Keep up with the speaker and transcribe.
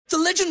The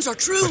legends are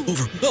true.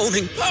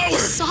 Overwhelming power!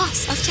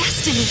 Sauce of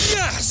destiny.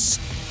 Yes!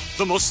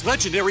 The most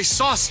legendary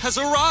sauce has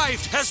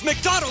arrived as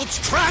McDonald's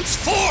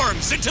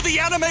transforms into the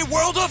anime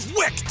world of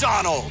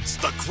WickDonald's.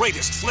 The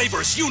greatest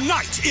flavors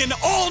unite in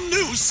all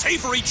new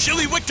savory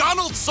chili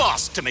McDonald's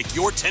sauce to make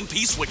your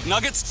 10-piece Wick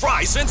Nuggets,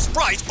 fries, and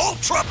Sprite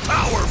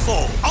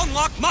ultra-powerful.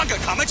 Unlock manga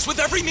comics with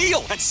every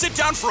meal and sit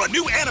down for a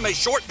new anime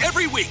short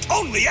every week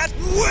only at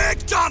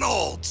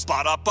WickDonald's.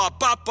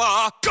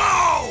 Ba-da-ba-ba-ba,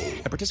 go!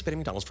 At participating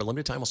McDonald's for a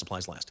limited time while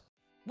supplies last.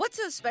 What's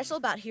so special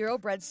about Hero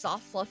Bread's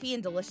soft, fluffy,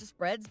 and delicious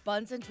breads,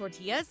 buns, and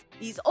tortillas?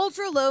 These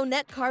ultra-low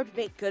net-carb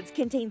baked goods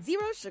contain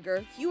zero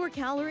sugar, fewer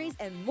calories,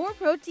 and more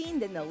protein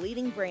than the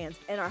leading brands,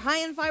 and are high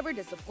in fiber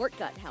to support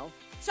gut health.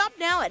 Shop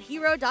now at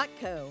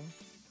hero.co.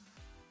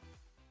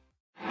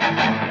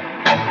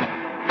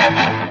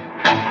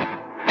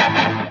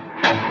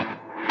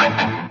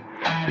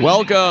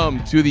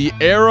 Welcome to the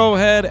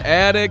Arrowhead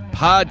Addict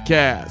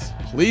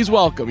Podcast. Please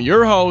welcome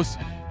your hosts,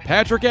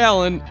 Patrick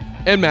Allen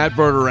and Matt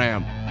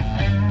Verderam.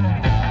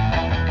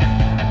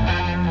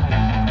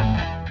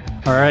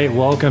 All right,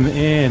 welcome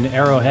in,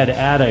 Arrowhead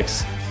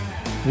Addicts.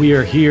 We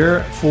are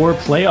here for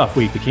playoff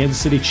week. The Kansas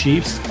City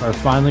Chiefs are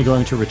finally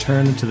going to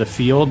return to the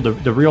field.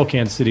 The real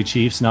Kansas City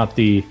Chiefs, not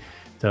the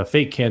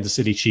fake Kansas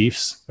City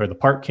Chiefs or the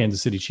part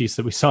Kansas City Chiefs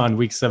that we saw in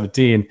Week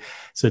 17.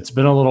 So it's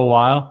been a little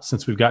while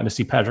since we've gotten to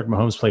see Patrick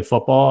Mahomes play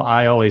football.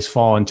 I always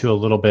fall into a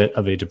little bit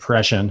of a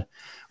depression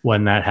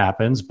when that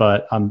happens,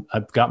 but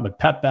I've got my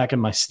pep back in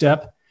my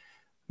step.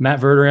 Matt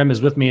Verderam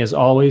is with me as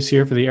always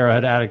here for the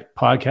Arrowhead Addict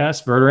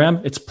Podcast.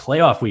 Verderam, it's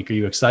playoff week. Are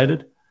you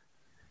excited?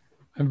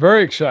 I'm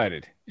very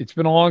excited. It's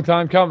been a long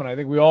time coming. I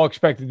think we all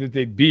expected that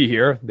they'd be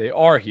here. They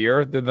are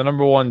here. They're the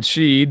number one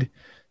seed,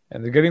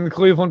 and they're getting the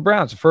Cleveland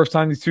Browns. The first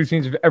time these two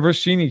teams have ever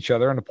seen each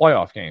other in a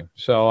playoff game.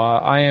 So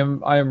I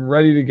am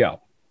ready to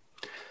go.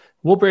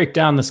 We'll break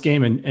down this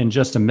game in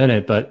just a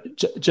minute, but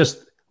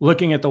just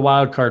looking at the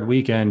wild card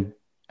weekend,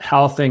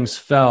 how things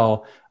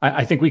fell,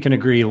 I think we can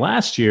agree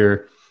last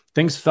year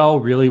things fell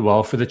really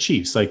well for the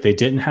Chiefs. Like they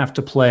didn't have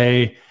to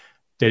play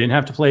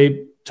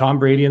Tom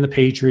Brady and the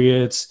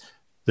Patriots.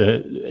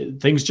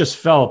 Things just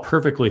fell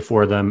perfectly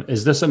for them.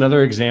 Is this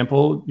another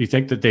example? Do you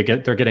think that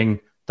they're getting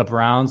the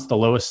Browns, the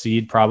lowest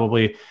seed,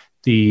 probably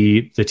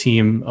the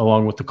team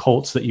along with the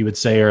Colts that you would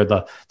say are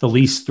the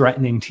least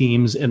threatening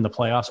teams in the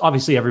playoffs?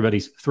 Obviously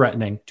everybody's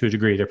threatening to a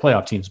degree. They're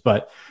playoff teams,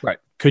 but right.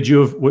 Could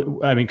you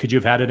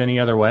have had it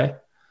any other way?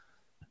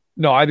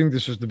 No, I think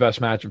this was the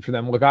best matchup for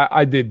them. Look,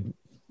 I did,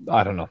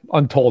 I don't know,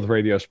 untold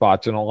radio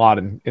spots and a lot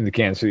in the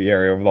Kansas City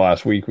area over the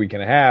last week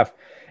and a half.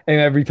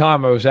 And every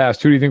time I was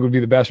asked, who do you think would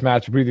be the best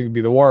matchup? Who do you think would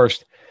be the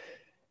worst?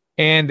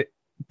 And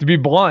to be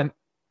blunt,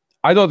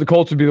 I thought the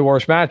Colts would be the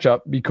worst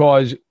matchup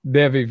because they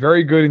have a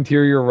very good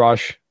interior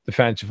rush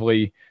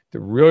defensively.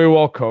 They're really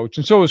well coached.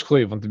 And so is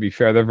Cleveland, to be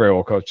fair. They're very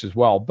well coached as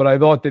well. But I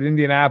thought that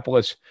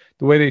Indianapolis,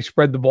 the way they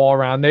spread the ball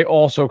around, they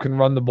also can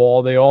run the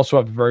ball. They also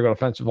have a very good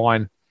offensive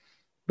line.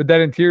 But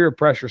that interior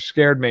pressure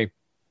scared me.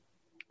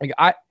 Like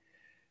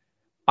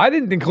I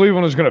didn't think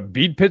Cleveland was going to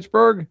beat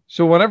Pittsburgh.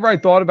 So whenever I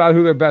thought about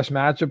who their best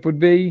matchup would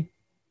be,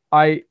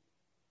 I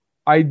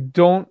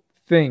don't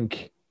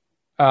think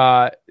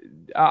I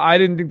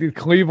didn't think that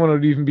Cleveland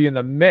would even be in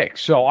the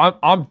mix. So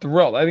I'm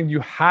thrilled. I think you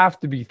have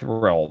to be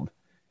thrilled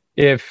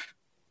if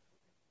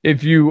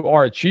you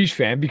are a Chiefs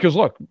fan, because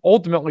look,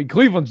 ultimately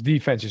Cleveland's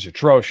defense is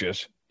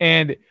atrocious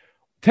and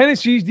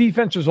Tennessee's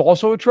defense is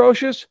also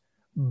atrocious,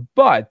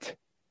 but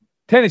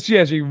Tennessee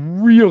has a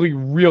really,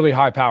 really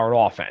high-powered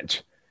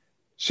offense.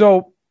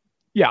 So,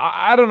 yeah,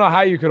 I don't know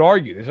how you could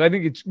argue this. I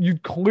think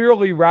you'd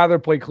clearly rather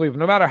play Cleveland.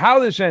 No matter how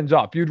this ends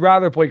up, you'd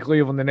rather play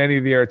Cleveland than any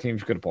of the other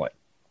teams could have played.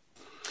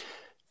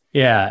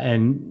 Yeah,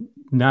 and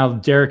now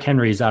Derrick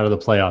Henry's out of the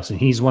playoffs, and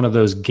he's one of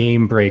those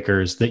game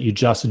breakers that you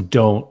just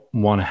don't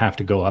want to have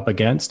to go up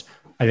against.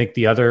 I think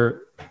the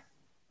other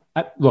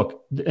 –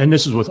 look, and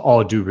this is with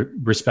all due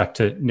respect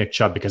to Nick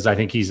Chubb, because I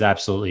think he's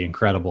absolutely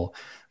incredible.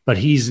 But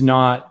he's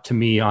not, to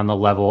me, on the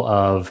level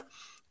of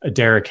a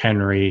Derrick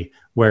Henry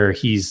where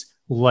he's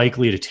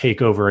likely to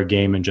take over a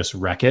game and just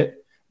wreck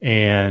it.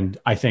 And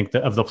I think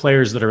that of the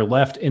players that are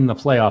left in the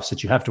playoffs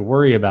that you have to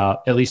worry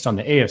about, at least on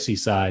the AFC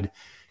side,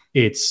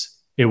 it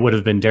would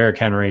have been Derrick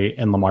Henry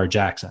and Lamar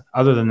Jackson.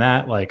 Other than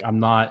that,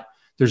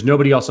 there's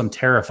nobody else I'm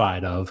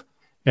terrified of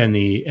in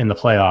the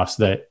playoffs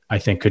that I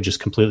think could just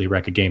completely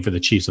wreck a game for the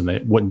Chiefs and they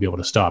wouldn't be able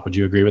to stop. Would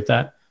you agree with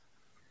that?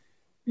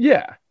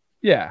 Yeah.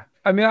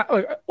 I mean,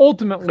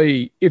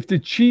 ultimately, if the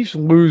Chiefs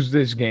lose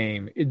this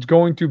game, it's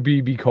going to be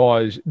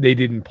because they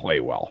didn't play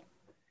well.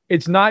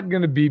 It's not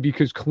going to be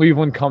because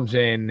Cleveland comes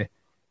in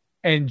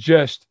and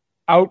just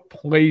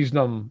outplays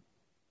them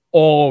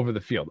all over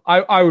the field.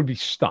 I would be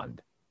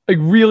stunned. Like,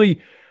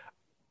 really,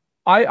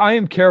 I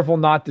am careful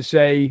not to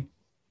say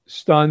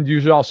stunned.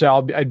 Usually I'll say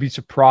I'd be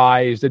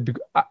surprised.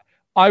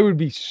 I would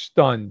be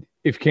stunned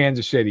if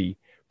Kansas City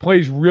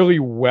plays really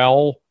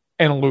well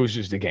and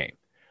loses the game.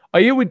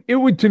 It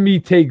would to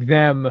me take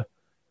them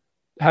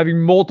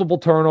having multiple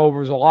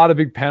turnovers, a lot of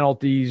big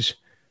penalties,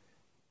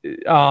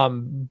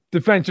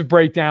 defensive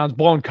breakdowns,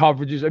 blown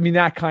coverages. I mean,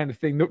 that kind of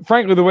thing.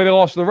 Frankly, the way they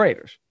lost to the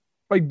Raiders.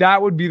 Like,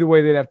 that would be the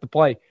way they'd have to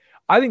play.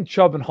 I think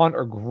Chubb and Hunt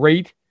are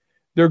great.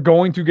 They're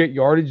going to get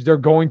yardage. They're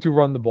going to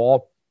run the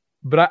ball.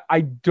 But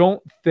I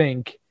don't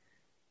think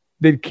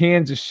that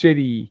Kansas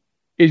City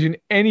is in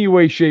any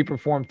way, shape, or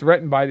form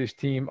threatened by this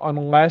team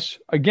unless,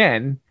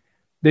 again,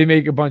 they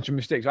make a bunch of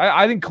mistakes.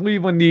 I think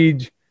Cleveland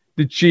needs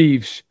the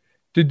Chiefs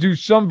to do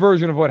some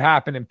version of what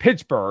happened in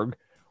Pittsburgh,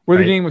 where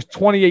the game was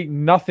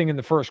 28-0 in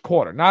the first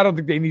quarter. Now, I don't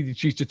think they need the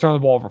Chiefs to turn the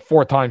ball over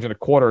 4 times in a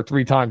quarter or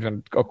 3 times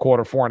in a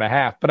quarter,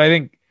 4.5. But I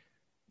think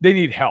they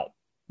need help.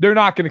 They're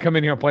not going to come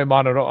in here and play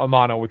mano a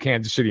mano with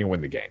Kansas City and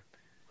win the game.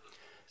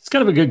 It's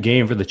kind of a good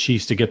game for the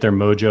Chiefs to get their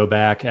mojo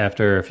back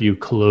after a few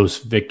close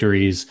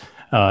victories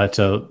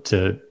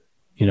to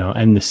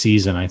end the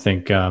season. I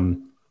think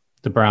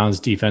the Browns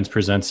defense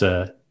presents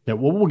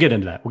we'll get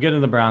into that. We'll get into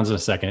the Browns in a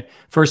second.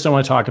 First, I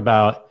want to talk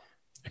about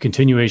a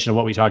continuation of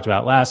what we talked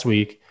about last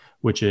week,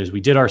 which is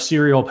we did our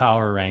serial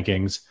power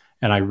rankings,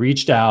 and I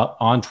reached out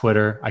on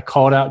Twitter. I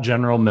called out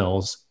General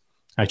Mills.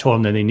 I told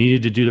them that they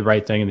needed to do the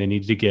right thing and they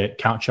needed to get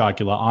Count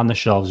Chocula on the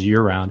shelves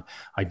year round.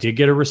 I did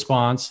get a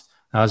response.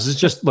 This is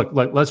just, look,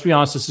 let's be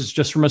honest, this is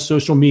just from a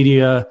social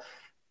media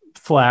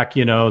flack,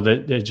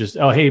 that just,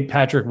 oh, hey,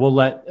 Patrick, we'll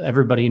let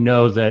everybody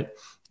know that,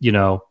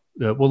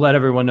 we'll let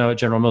everyone know at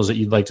General Mills that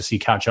you'd like to see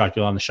Count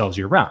Chocula on the shelves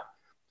year round.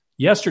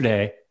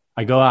 Yesterday,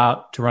 I go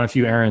out to run a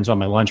few errands on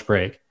my lunch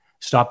break,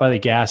 stop by the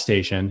gas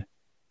station,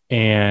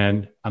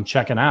 and I'm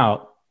checking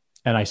out,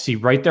 and I see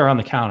right there on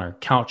the counter,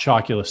 Count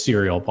Chocula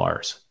cereal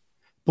bars.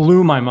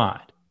 Blew my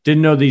mind.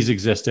 Didn't know these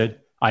existed.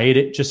 I ate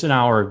it just an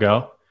hour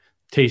ago.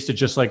 Tasted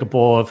just like a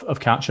bowl of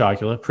Count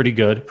Chocula. Pretty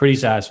good, pretty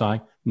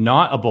satisfying.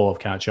 Not a bowl of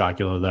Count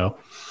Chocula, though.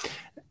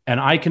 And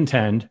I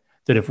contend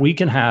that if we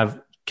can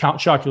have Count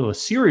Chocula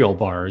cereal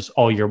bars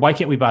all year, why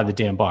can't we buy the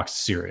damn box of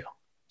cereal?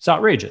 It's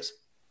outrageous.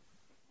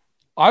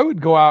 I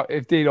would go out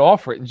if they'd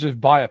offer it and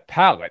just buy a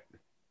pallet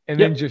and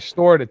then just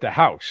store it at the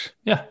house.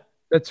 Yeah.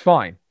 That's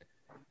fine.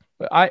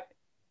 But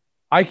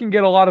I can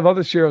get a lot of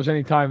other cereals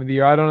any time of the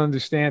year. I don't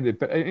understand it.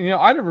 But,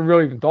 I never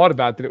really even thought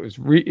about that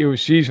it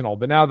was seasonal.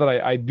 But now that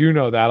I do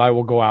know that, I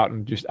will go out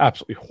and just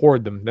absolutely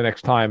hoard them the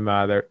next time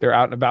they're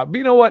out and about. But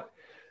you know what?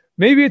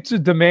 Maybe it's the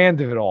demand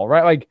of it all,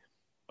 right?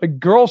 Like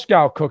Girl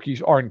Scout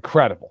cookies are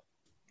incredible.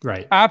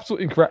 Right.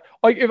 Absolutely incredible.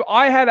 Like, if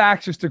I had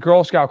access to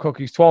Girl Scout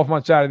cookies 12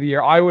 months out of the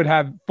year, I would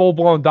have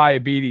full-blown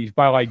diabetes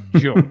by like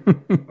June.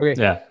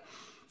 Okay. Yeah.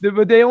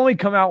 But they only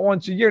come out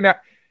once a year. Now,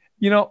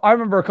 I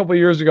remember a couple of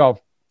years ago,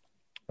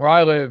 where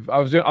I live, I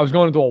was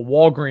going into a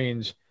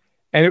Walgreens,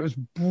 and it was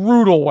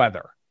brutal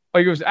weather.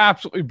 Like, it was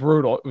absolutely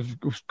brutal.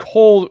 It was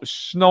cold. It was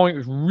snowing. It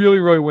was really,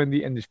 really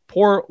windy. And this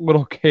poor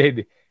little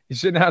kid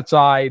is sitting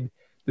outside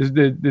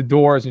the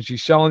doors, and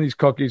she's selling these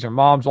cookies. Her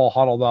mom's all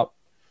huddled up.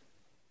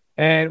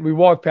 And we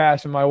walked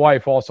past, and my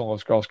wife also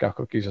loves Girl Scout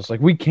cookies. It's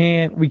like, we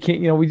can't, we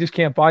just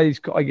can't buy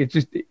these. Like, it's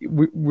just,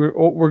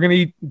 we're going to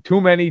eat too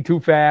many too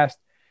fast.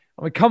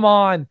 I'm like, come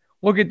on,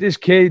 look at this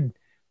kid.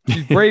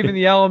 She's braving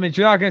the elements.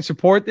 You're not going to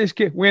support this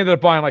kid? We ended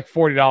up buying like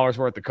 $40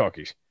 worth of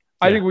cookies.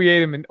 Yeah. I think we ate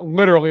them in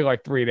literally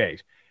like 3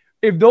 days.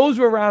 If those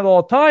were around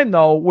all the time,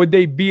 though, would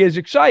they be as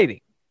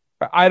exciting?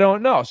 I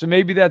don't know. So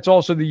maybe that's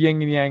also the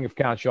yin and yang of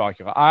Count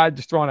Chocula. I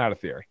just throwing out a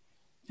theory.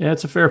 Yeah,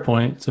 it's a fair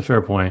point.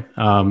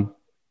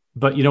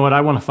 But you know what?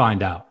 I want to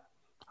find out.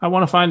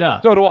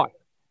 So do I.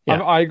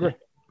 Yeah. I agree.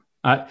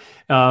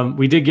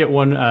 We did get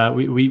one.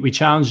 We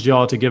challenged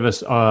y'all to give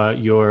us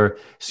your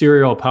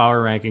cereal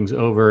power rankings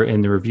over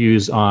in the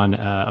reviews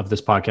of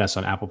this podcast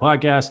on Apple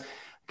Podcasts.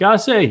 Gotta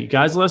say, you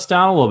guys let us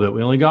down a little bit.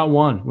 We only got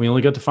one. We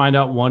only got to find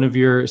out one of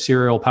your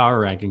cereal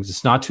power rankings.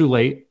 It's not too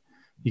late.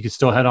 You can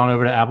still head on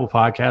over to Apple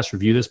Podcasts,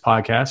 review this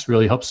podcast.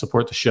 Really helps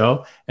support the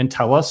show, and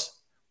tell us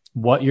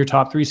what your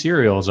top 3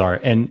 cereals are.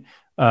 And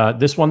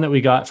this one that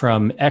we got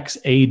from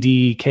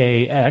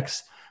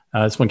XADKX,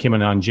 this one came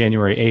in on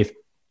January 8th.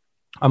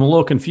 I'm a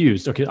little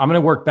confused. Okay, I'm going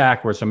to work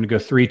backwards. So I'm going to go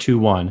 3, 2,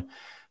 1.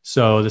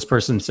 So this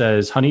person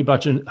says honey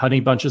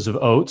bunches of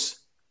oats,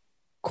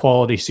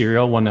 quality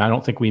cereal, one that I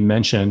don't think we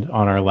mentioned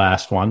on our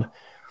last one.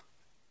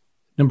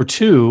 Number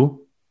 2,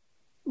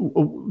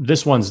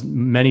 this one's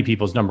many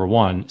people's number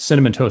 1,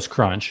 Cinnamon Toast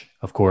Crunch,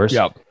 of course.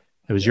 Yep.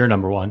 It was your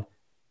number 1.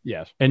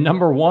 Yes. And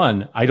number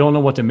 1, I don't know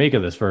what to make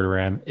of this,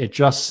 Verderam. It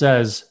just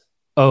says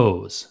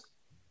O's.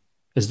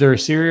 Is there a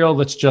cereal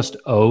that's just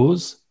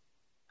O's?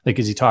 Like,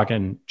 is he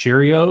talking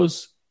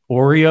Cheerios,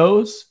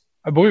 Oreos?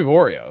 I believe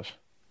Oreos.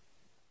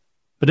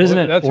 But isn't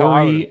it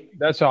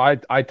that's how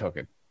I took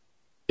it.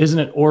 Isn't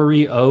it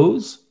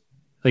Oreos?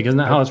 Like, isn't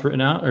that how it's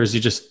written out? Or is he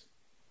just...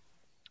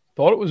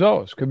 Thought it was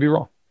O's. Could be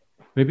wrong.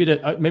 Maybe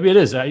it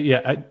is.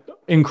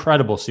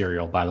 Incredible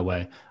cereal, by the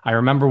way. I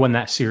remember when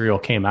that cereal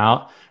came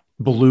out,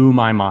 blew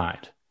my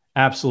mind.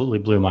 Absolutely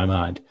blew my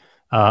mind.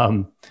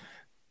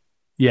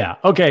 Yeah.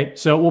 Okay.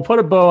 So we'll put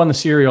a bow on the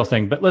cereal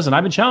thing. But listen,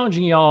 I've been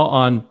challenging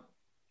y'all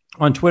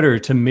on Twitter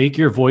to make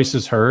your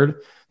voices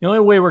heard. The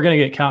only way we're going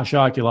to get Count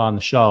Chocula on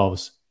the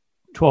shelves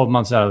 12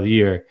 months out of the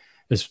year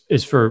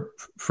is for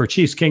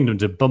Chiefs Kingdom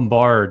to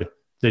bombard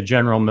the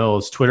General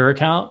Mills Twitter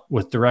account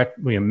with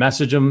we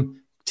message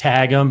them,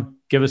 tag them,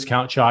 give us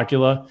Count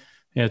Chocula.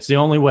 And it's the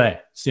only way.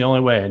 It's the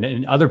only way.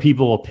 And other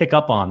people will pick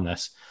up on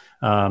this.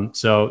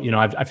 So,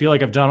 I feel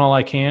like I've done all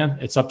I can.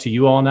 It's up to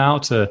you all now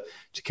to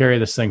carry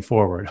this thing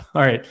forward.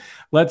 All right,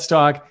 let's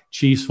talk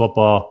Chiefs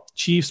football,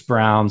 Chiefs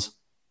Browns.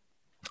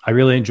 I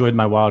really enjoyed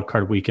my wild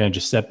card weekend.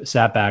 Just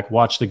sat back,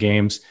 watched the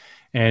games,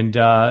 and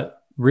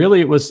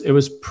really it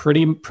was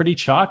pretty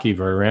chalky,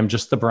 Verderam.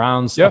 Just the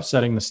Browns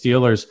upsetting the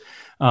Steelers.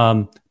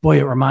 Boy,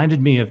 it reminded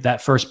me of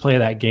that first play of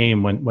that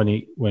game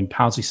when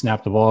Pouncey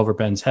snapped the ball over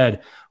Ben's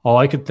head. All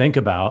I could think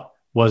about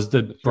was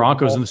the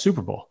Broncos in the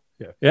Super Bowl.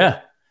 Yeah.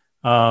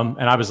 And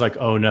I was like,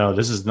 oh no,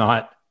 this is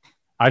not.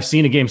 I've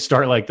seen a game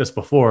start like this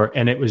before,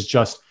 and it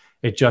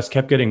just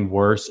kept getting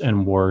worse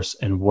and worse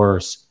and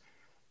worse.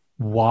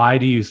 Why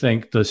do you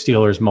think the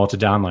Steelers melted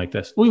down like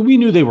this? We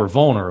knew they were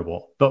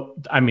vulnerable, but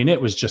I mean, it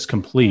was just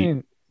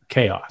complete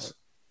chaos.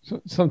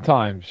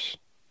 Sometimes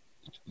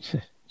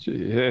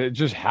it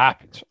just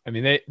happens. I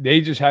mean,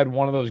 they just had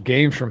one of those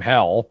games from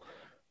hell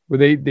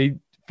where they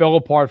fell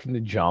apart from the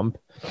jump.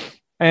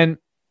 And,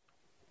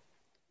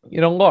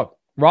 look,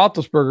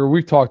 Roethlisberger,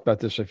 we've talked about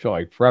this, I feel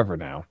like, forever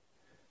now.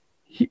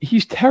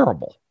 He's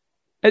terrible.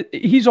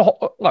 He is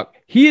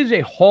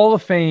a Hall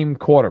of Fame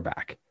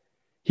quarterback.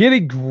 He had a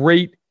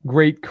great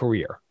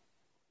career.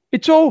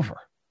 It's over.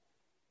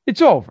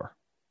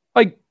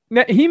 Like,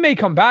 he may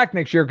come back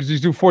next year because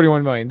he's due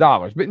 $41 million.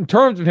 But in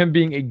terms of him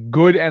being a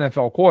good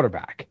NFL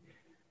quarterback,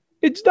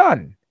 it's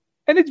done.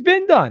 And it's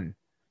been done.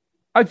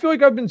 I feel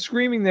like I've been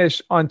screaming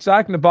this on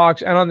Sack in the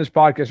Box and on this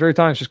podcast every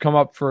time it's just come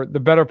up for the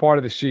better part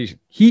of the season.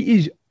 He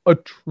is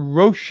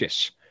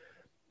atrocious.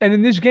 And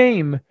in this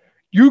game,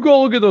 you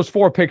go look at those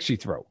 4 picks he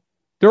threw.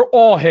 They're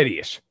all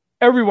hideous.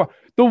 Everyone.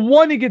 The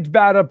one he gets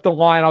batted up the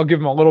line, I'll give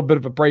him a little bit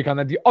of a break on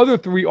that. The other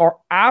 3 are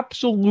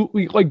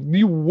absolutely like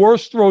the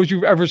worst throws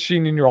you've ever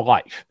seen in your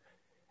life.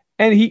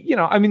 And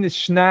the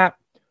snap,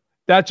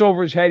 that's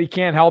over his head. He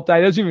can't help that.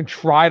 He doesn't even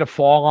try to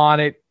fall on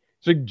it.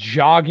 He's like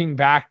jogging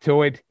back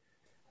to it.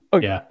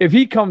 Look, if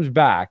he comes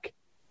back,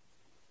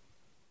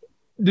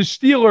 the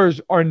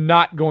Steelers are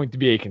not going to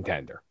be a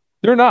contender.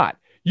 They're not.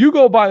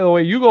 By the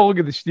way, you go look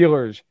at the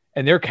Steelers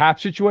and their cap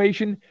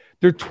situation.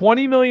 They're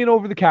 $20 million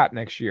over the cap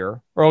next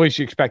year, or at least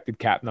the expected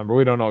cap number.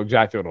 We don't know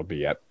exactly what it'll be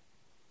yet.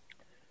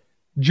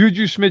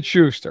 Juju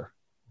Smith-Schuster,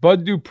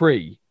 Bud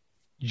Dupree,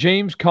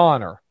 James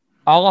Conner,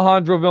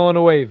 Alejandro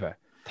Villanueva,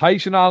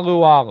 Tyson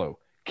Alualu,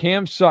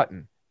 Cam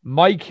Sutton,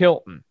 Mike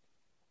Hilton.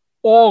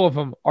 All of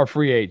them are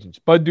free agents.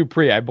 Bud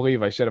Dupree, I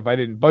believe I said, if I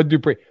didn't, Bud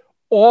Dupree.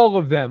 All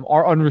of them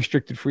are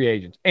unrestricted free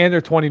agents, and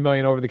they're $20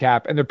 million over the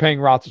cap, and they're paying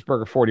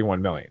Roethlisberger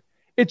 $41 million.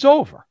 It's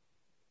over.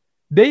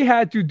 They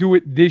had to do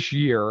it this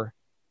year,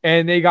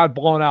 and they got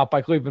blown out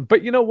by Cleveland.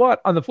 But you know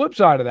what? On the flip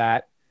side of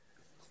that,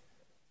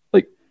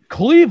 like,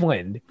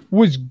 Cleveland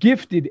was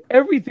gifted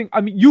everything.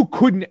 I mean, you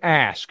couldn't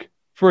ask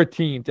for a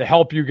team to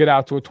help you get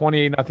out to a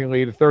 28-0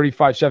 lead, a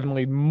 35-7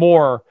 lead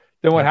more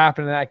than what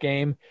happened in that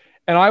game.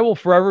 And I will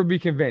forever be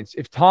convinced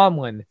if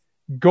Tomlin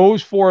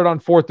goes for it on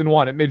 4th and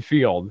 1 at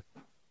midfield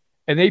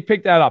and they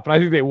pick that up, and I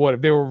think they would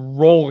if they were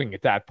rolling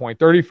at that point,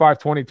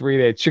 35-23,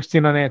 they had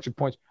 16 unanswered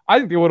points. I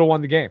think they would have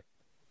won the game.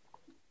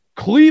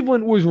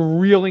 Cleveland was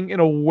reeling in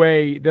a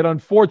way that,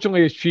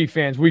 unfortunately, as Chief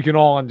fans, we can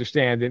all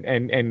understand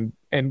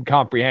and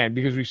comprehend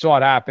because we saw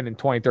it happen in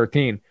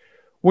 2013.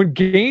 When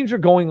games are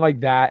going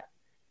like that,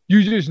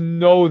 you just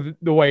know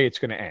the way it's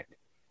going to end.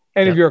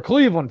 And if you're a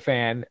Cleveland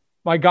fan,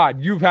 my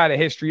God, you've had a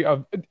history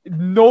of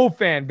no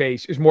fan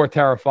base is more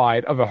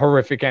terrified of a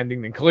horrific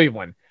ending than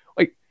Cleveland.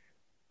 Like,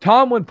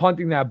 Tomlin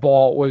punting that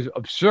ball was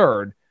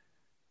absurd.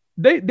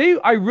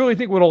 I really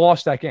think would have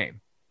lost that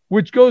game,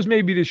 which goes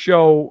maybe to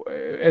show,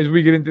 as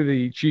we get into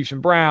the Chiefs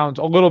and Browns,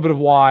 a little bit of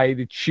why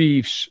the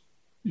Chiefs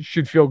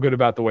should feel good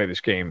about the way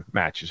this game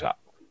matches up.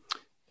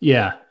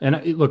 Yeah,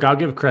 and look, I'll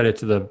give credit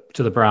to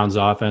the Browns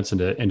offense and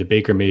to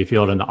Baker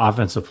Mayfield and the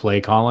offensive play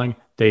calling.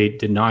 They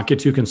did not get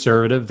too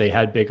conservative. They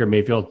had Baker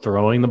Mayfield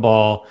throwing the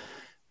ball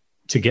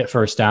to get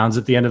first downs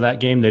at the end of that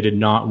game. They did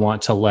not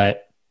want to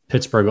let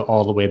Pittsburgh go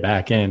all the way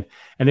back in,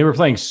 and they were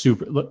playing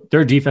super. Look,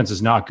 their defense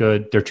is not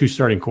good. Their 2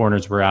 starting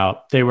corners were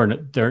out. They're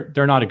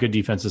not a good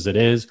defense as it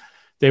is.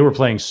 They were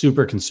playing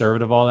super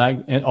conservative all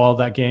of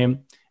that game.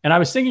 And I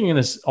was thinking of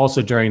this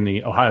also during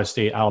the Ohio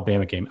State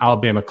Alabama game.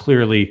 Alabama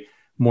clearly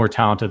more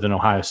talented than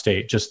Ohio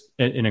State, just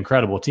an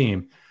incredible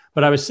team.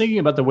 But I was thinking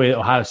about the way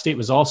Ohio State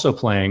was also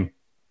playing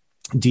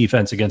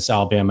defense against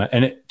Alabama.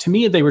 And to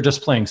me, they were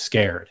just playing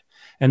scared.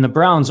 And the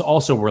Browns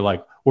also were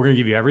like, we're going to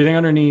give you everything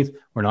underneath.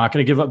 We're not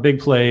going to give up big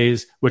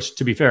plays, which,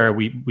 to be fair,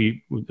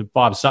 we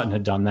Bob Sutton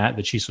had done that.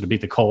 The Chiefs would have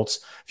beat the Colts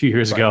a few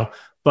years ago.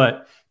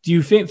 But do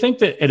you think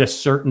that at a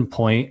certain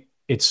point,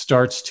 it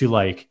starts to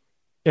like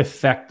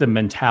affect the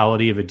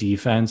mentality of a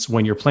defense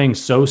when you're playing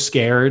so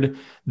scared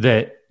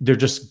that they're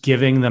just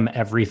giving them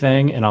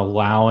everything and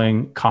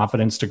allowing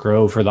confidence to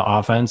grow for the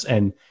offense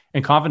and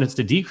confidence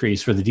to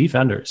decrease for the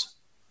defenders?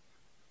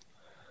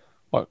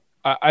 Look,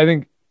 I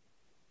think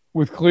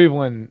with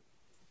Cleveland,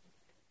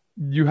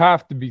 you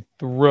have to be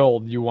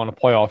thrilled you won a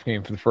playoff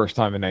game for the first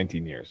time in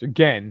 19 years.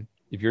 Again,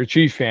 if you're a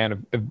Chiefs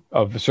fan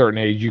of a certain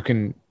age, you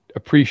can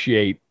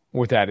appreciate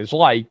what that is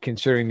like,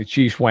 considering the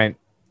Chiefs went,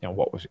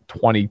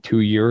 22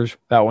 years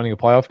without winning a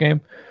playoff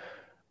game.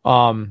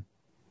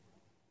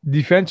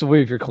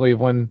 Defensively, if you're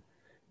Cleveland,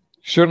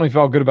 certainly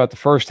felt good about the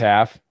first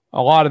half.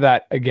 A lot of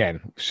that,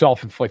 again,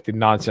 self-inflicted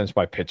nonsense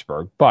by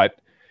Pittsburgh, but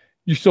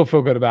you still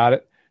feel good about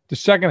it. The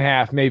second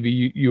half,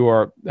 maybe you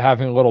are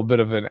having a little bit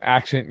of an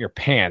accident in your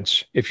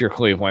pants if you're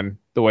Cleveland,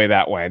 the way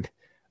that went.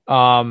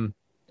 But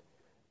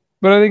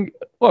I think,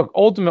 look,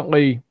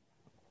 ultimately,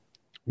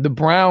 the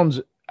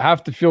Browns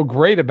have to feel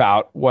great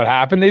about what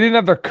happened. They didn't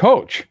have their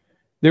coach.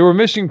 They were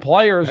missing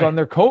players on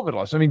their COVID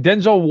list. I mean,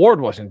 Denzel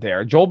Ward wasn't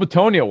there. Joel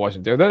Bitonio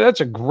wasn't there.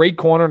 That's a great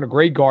corner and a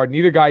great guard.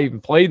 Neither guy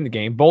even played in the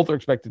game. Both are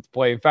expected to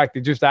play. In fact,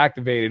 they just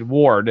activated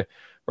Ward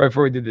right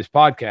before we did this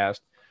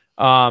podcast.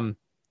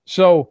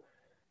 So,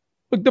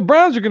 look, the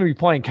Browns are going to be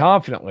playing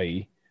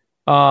confidently.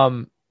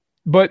 But,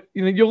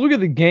 you look at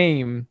the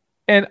game,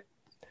 and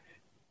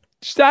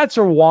stats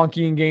are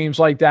wonky in games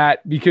like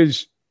that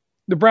because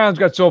the Browns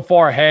got so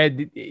far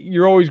ahead.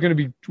 You're always going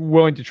to be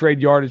willing to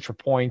trade yardage for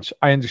points.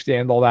 I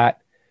understand all that.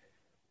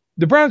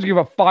 The Browns give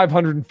up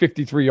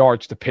 553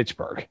 yards to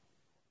Pittsburgh,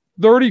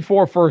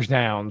 34 first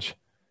downs.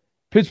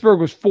 Pittsburgh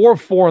was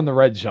 4-4 in the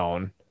red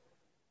zone.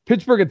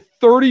 Pittsburgh had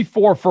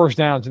 34 first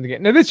downs in the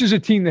game. Now, this is a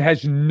team that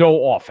has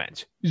no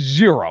offense,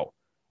 zero.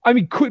 I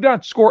mean, could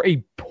not score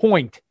a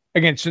point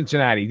against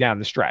Cincinnati down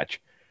the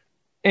stretch.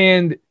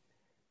 And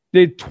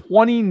they had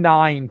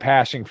 29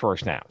 passing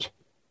first downs.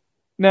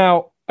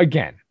 Now,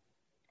 again,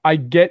 I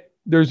get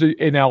there's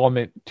an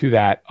element to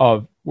that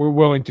of we're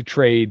willing to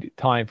trade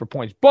time for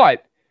points.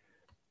 But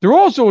there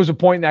also was a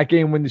point in that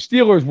game when the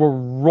Steelers were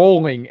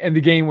rolling and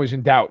the game was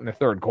in doubt in the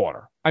third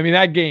quarter. I mean,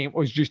 that game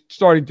was just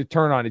starting to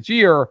turn on its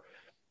ear,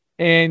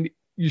 and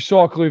you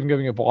saw Cleveland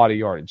giving up a lot of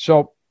yardage.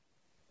 So,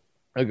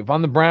 like, if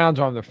I'm the Browns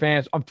or I'm the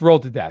fans, I'm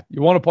thrilled to death.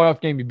 You won a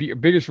playoff game. You beat your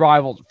biggest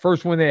rivals.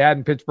 First win they had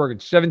in Pittsburgh in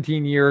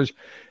 17 years.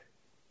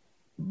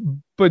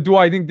 But do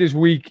I think this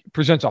week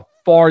presents a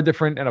far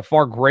different and a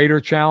far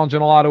greater challenge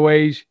in a lot of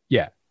ways?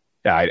 Yeah,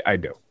 I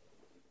do.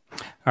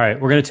 All right,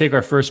 we're going to take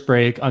our first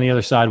break. On the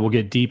other side, we'll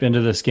get deep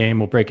into this game.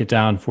 We'll break it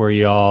down for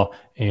y'all,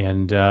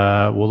 and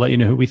we'll let you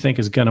know who we think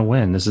is going to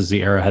win. This is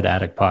the Arrowhead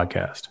Addict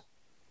podcast.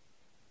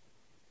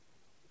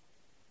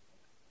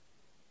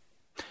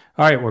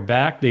 All right, we're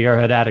back, the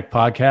Arrowhead Addict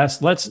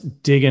podcast. Let's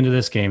dig into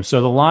this game.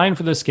 So the line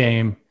for this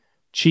game,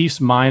 Chiefs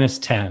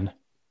 -10,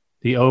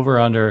 the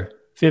over-under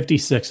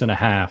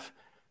 56.5.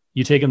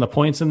 You taking the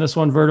points in this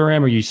one,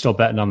 Verderam, or are you still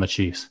betting on the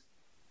Chiefs?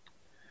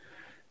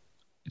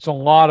 It's a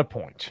lot of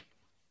points.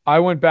 I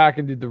went back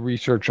and did the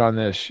research on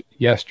this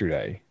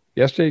yesterday,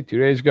 2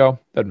 days ago,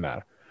 doesn't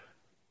matter.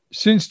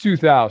 Since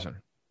 2000,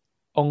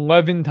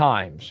 11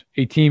 times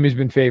a team has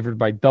been favored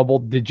by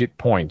double-digit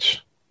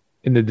points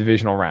in the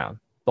divisional round.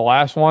 The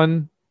last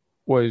one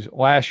was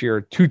last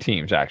year, 2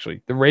 teams,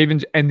 actually. The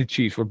Ravens and the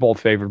Chiefs were both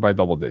favored by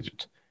double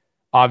digits.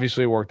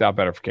 Obviously, it worked out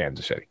better for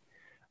Kansas City.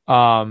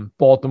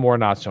 Baltimore,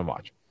 not so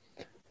much.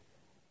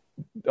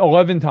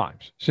 11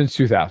 times since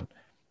 2000.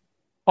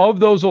 Of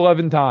those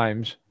 11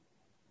 times,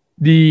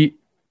 the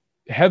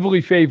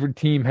heavily favored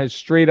team has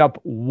straight up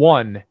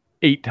won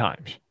 8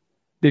 times.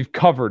 They've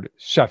covered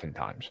 7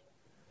 times.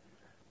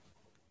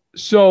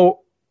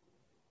 So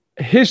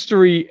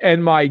history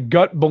and my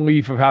gut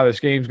belief of how this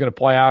game is going to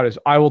play out is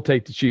I will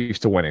take the Chiefs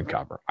to win and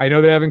cover. I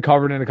know they haven't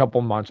covered in a couple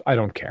of months. I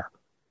don't care.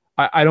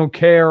 I don't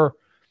care.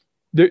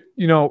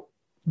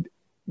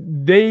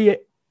 They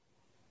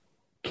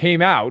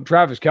came out,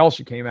 Travis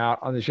Kelce came out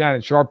on the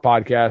Shannon Sharp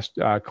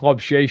podcast, Club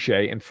Shay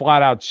Shay, and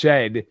flat out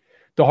said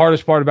the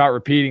hardest part about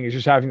repeating is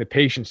just having the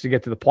patience to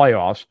get to the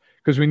playoffs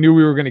because we knew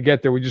we were going to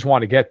get there. We just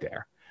want to get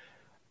there.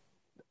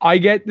 I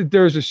get that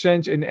there's a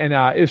sense, and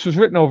this was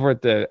written over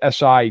at the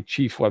SI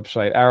Chief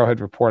website, Arrowhead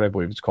Report, I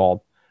believe it's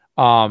called,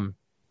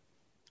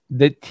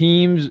 that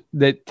teams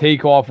that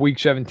take off week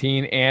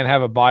 17 and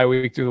have a bye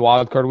week through the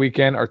wild card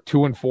weekend are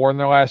 2-4 in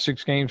their last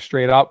 6 games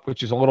straight up,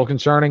 which is a little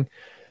concerning.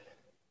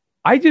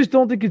 I just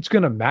don't think it's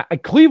going to matter.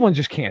 Cleveland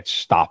just can't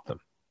stop them.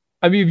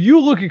 I mean, if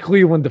you look at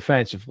Cleveland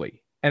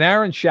defensively, and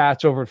Aaron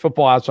Schatz over at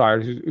Football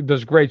Outsiders, who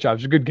does a great job,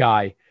 he's a good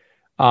guy,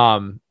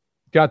 got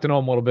to know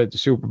him a little bit at the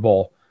Super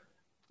Bowl.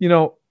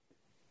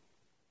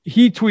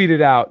 He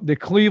tweeted out that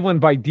Cleveland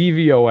by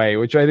DVOA,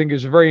 which I think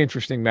is a very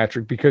interesting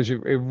metric because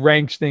it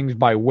ranks things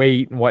by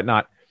weight and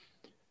whatnot,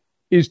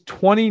 is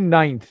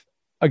 29th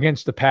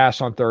against the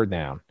pass on third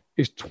down,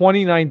 is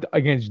 29th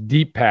against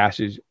deep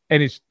passes,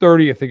 and is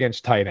 30th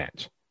against tight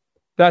ends.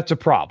 That's a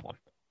problem.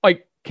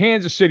 Like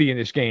Kansas City in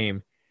this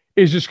game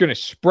is just going to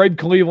spread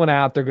Cleveland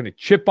out. They're going to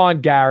chip on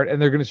Garrett, and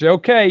they're going to say,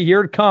 okay,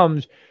 here it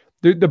comes.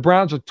 The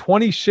Browns are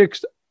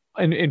 26th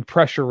in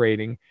pressure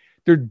rating.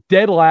 They're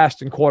dead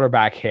last in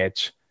quarterback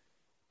hits.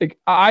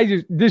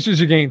 This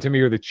is a game to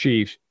me where the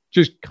Chiefs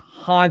just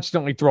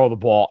constantly throw the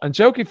ball and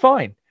say, okay,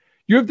 fine.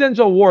 You have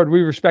Denzel Ward.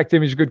 We respect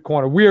him. He's a good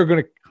corner. We are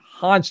going to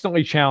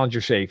constantly challenge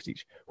your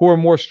safeties who are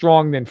more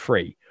strong than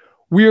free.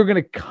 We are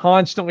going to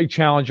constantly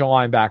challenge your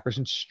linebackers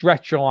and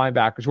stretch your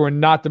linebackers. We're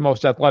not the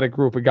most athletic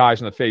group of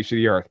guys on the face of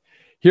the earth.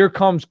 Here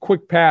comes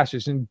quick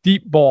passes and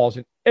deep balls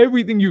and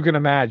everything you can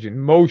imagine,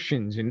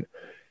 motions. And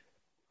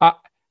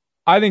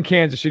I think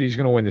Kansas City is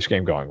going to win this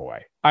game going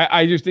away.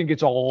 I just think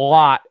it's a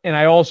lot. And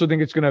I also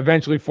think it's going to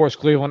eventually force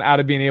Cleveland out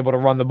of being able to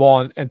run the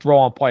ball and throw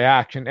on play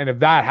action. And if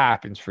that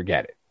happens,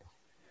 forget it.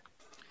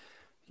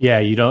 Yeah,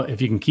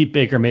 if you can keep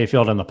Baker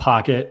Mayfield in the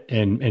pocket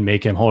and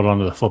make him hold on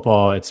to the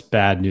football, it's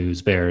bad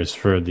news bears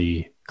for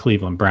the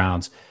Cleveland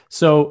Browns.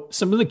 So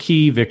some of the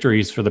key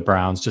victories for the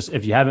Browns, just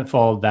if you haven't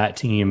followed that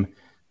team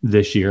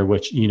this year,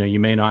 which, you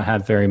may not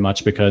have very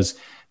much because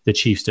the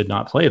Chiefs did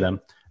not play them.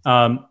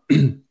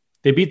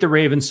 They beat the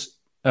Ravens.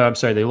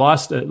 They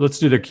lost. Let's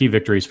do their key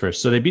victories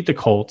first. So they beat the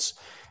Colts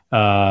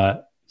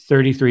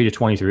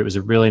 33-23. It was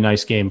a really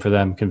nice game for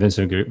them,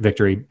 convincing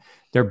victory.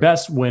 Their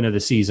best win of the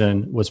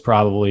season was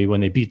probably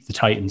when they beat the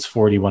Titans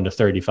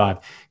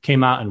 41-35,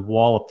 came out and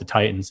walloped the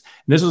Titans.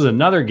 And this was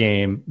another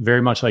game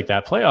very much like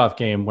that playoff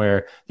game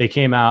where they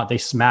came out, they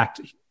smacked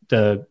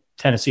the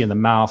Tennessee in the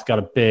mouth, got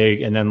a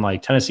big, and then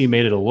like Tennessee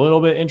made it a little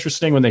bit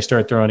interesting when they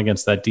started throwing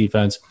against that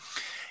defense.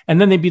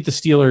 And then they beat the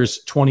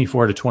Steelers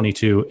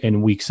 24-22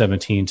 in week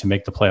 17 to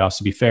make the playoffs.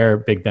 To be fair,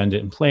 Big Ben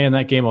didn't play in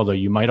that game, although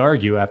you might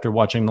argue after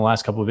watching the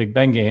last couple of Big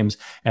Ben games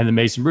and the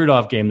Mason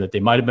Rudolph game that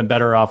they might have been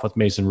better off with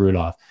Mason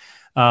Rudolph.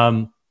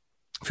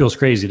 Feels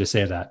crazy to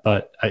say that,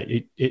 but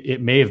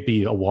it may have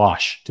been a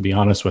wash, to be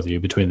honest with you,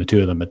 between the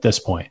two of them at this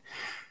point.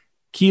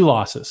 Key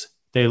losses.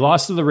 They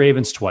lost to the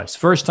Ravens twice.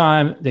 First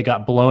time, they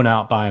got blown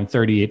out by them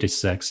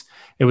 38-6.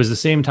 It was the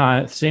same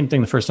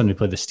thing the first time they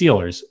played the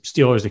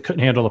Steelers. They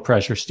couldn't handle the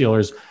pressure.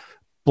 Steelers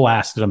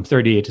blasted them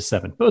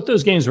 38-7. Both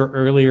those games were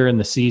earlier in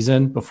the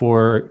season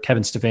before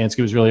Kevin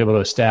Stefanski was really able to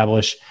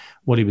establish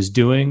what he was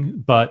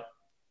doing, but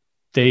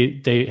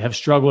they have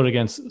struggled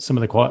against some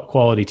of the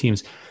quality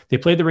teams. They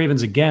played the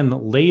Ravens again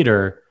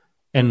later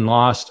and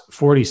lost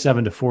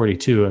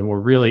 47-42, and were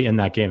really in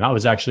that game. That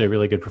was actually a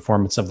really good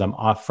performance from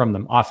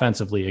them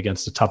offensively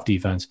against a tough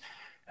defense.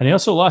 And they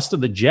also lost to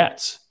the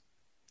Jets.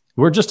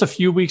 We're just a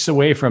few weeks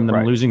away from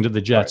them losing to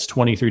the Jets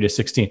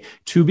 23-16.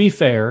 To be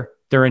fair,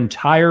 their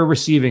entire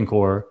receiving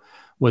core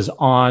was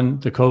on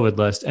the COVID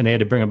list, and they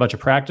had to bring a bunch of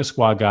practice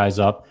squad guys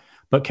up.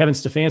 But Kevin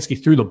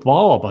Stefanski threw the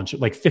ball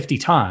like 50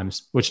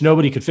 times, which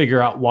nobody could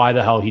figure out why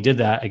the hell he did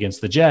that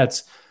against the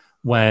Jets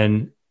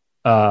when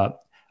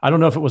I don't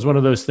know if it was one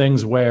of those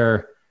things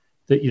where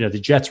the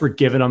Jets were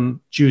giving them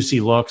juicy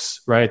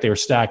looks, right? They were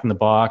stacking the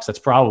box. That's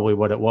probably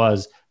what it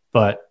was.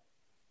 But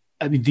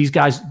I mean, these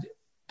guys,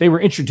 they were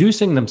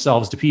introducing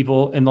themselves to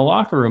people in the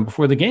locker room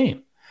before the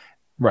game.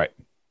 Right.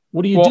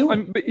 What are you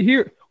doing? But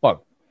here,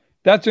 look,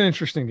 that's an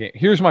interesting game.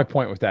 Here's my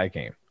point with that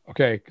game.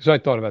 Okay. Because I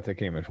thought about that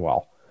game as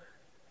well.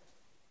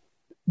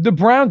 The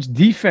Browns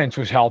defense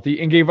was healthy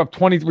and gave up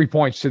 23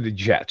 points to the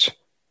Jets.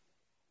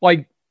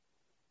 Like,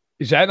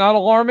 is that not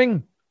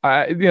alarming?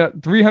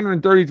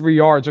 333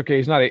 yards. Okay,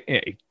 it's not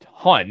a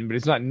ton, but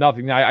it's not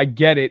nothing. I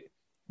get it.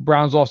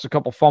 Browns lost a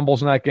couple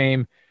fumbles in that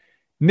game.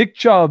 Nick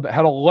Chubb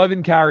had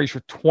 11 carries for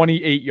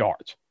 28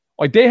 yards.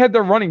 Like, they had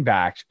their running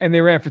backs, and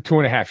they ran for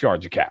 2.5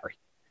 yards a carry.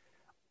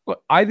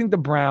 Look, I think the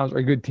Browns are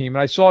a good team,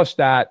 and I saw a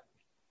stat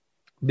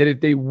that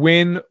if they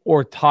win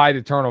or tie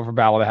the turnover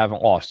battle, they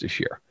haven't lost this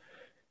year.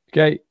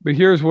 Okay, but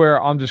here's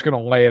where I'm just going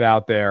to lay it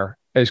out there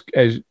as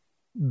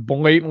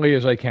blatantly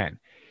as I can.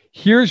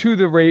 Here's who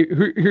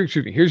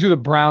the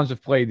Browns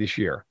have played this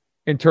year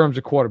in terms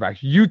of quarterbacks.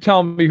 You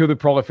tell me who the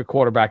prolific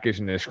quarterback is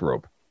in this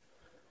group.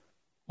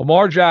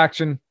 Lamar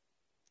Jackson,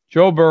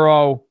 Joe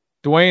Burrow,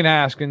 Dwayne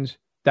Haskins,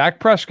 Dak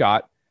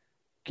Prescott,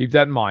 keep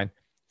that in mind,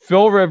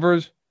 Phil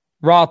Rivers,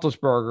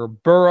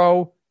 Roethlisberger,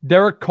 Burrow,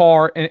 Derek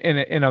Carr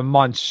in a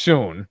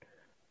monsoon,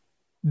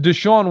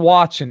 Deshaun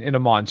Watson in a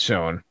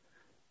monsoon,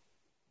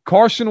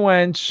 Carson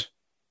Wentz,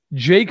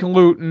 Jake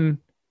Luton,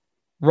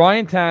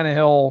 Ryan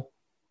Tannehill,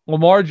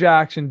 Lamar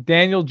Jackson,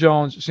 Daniel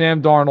Jones,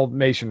 Sam Darnold,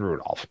 Mason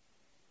Rudolph.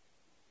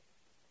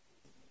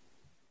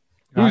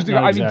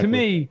 To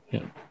me,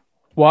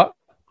 what?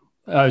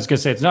 I was going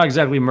to say it's not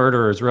exactly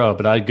murderer's row,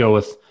 but I'd go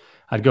with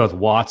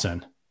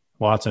Watson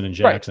and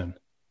Jackson.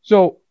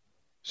 Right.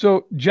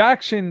 So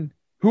Jackson,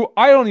 who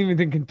I don't even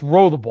think can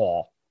throw the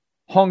ball,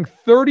 hung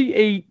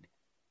 38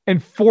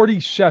 and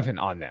 47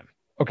 on them.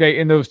 Okay,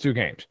 in those two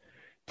games.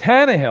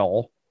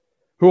 Tannehill,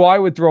 who I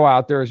would throw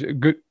out there, is a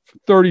good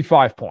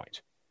 35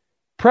 points.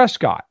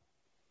 Prescott,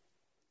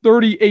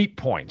 38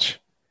 points.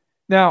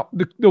 Now,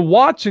 the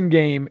Watson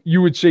game,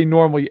 you would say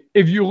normally,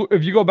 if you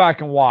go back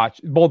and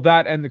watch both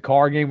that and the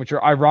Carr game, which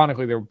are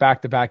ironically, they were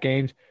back-to-back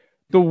games,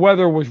 the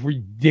weather was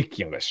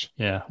ridiculous.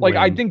 Yeah.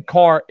 I think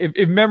Carr,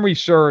 if memory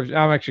serves,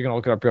 I'm actually going to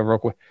look it up here real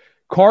quick.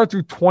 Carr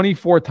threw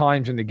 24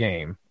 times in the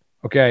game,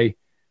 okay,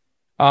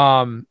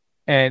 and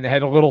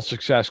had a little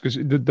success because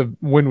the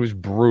wind was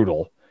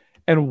brutal.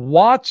 And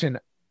Watson,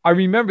 I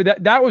remember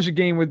that was a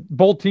game where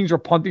both teams were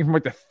punting from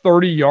like the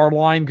 30-yard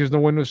line because the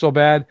wind was so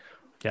bad.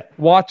 Yeah.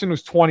 Watson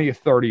was 20 of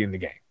 30 in the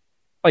game.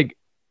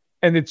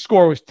 And the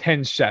score was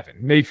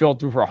 10-7.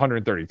 Mayfield threw for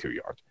 132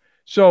 yards.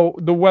 So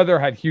the weather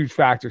had huge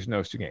factors in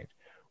those two games.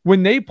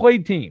 When they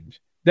played teams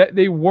that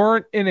they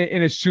weren't in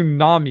a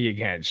tsunami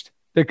against,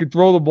 that could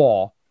throw the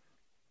ball,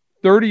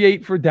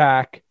 38 for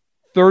Dak,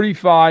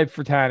 35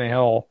 for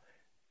Tannehill,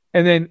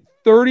 and then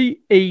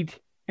 38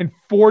 and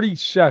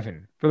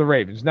 47 for the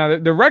Ravens. Now,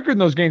 the record in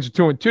those games are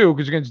 2-2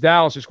 because against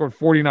Dallas, they scored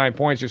 49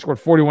 points. They scored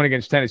 41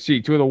 against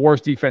Tennessee, two of the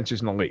worst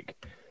defenses in the league.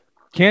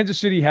 Kansas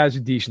City has a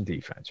decent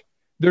defense.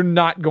 They're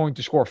not going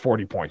to score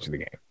 40 points in the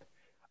game.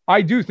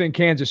 I do think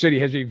Kansas City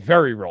has a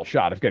very real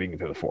shot of getting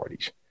into the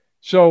 40s.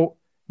 So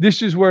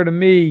this is where, to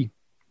me,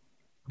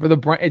 for the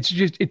Browns,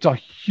 it's a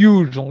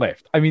huge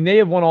lift. I mean, they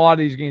have won a lot of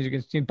these games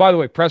against teams. By the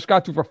way,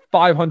 Prescott threw for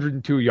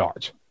 502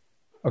 yards.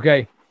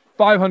 Okay,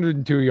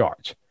 502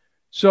 yards.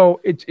 So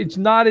it's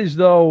not as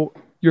though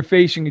you're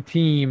facing a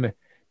team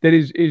that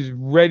is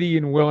ready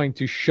and willing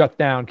to shut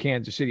down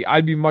Kansas City.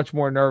 I'd be much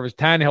more nervous.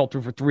 Tannehill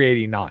threw for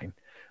 389.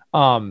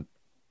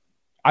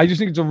 I just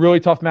think it's a really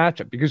tough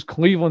matchup because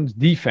Cleveland's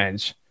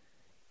defense,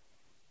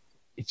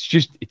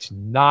 it's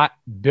not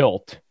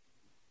built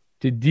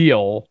to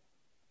deal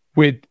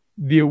with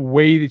the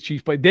way the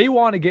Chiefs play. They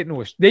want to get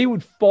into they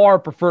would far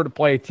prefer to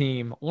play a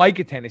team like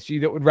a Tennessee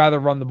that would rather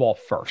run the ball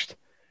first.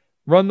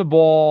 Run the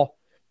ball.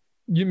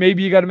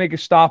 Maybe you got to make a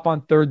stop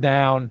on third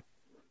down.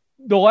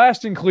 The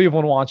last thing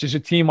Cleveland wants is a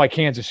team like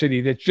Kansas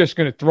City that's just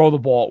going to throw the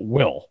ball at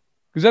will.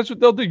 Because that's what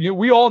they'll do.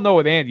 We all know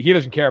with Andy, he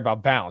doesn't care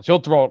about balance. He'll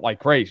throw it like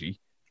crazy.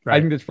 Right. I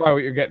think that's probably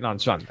what you're getting on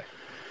Sunday.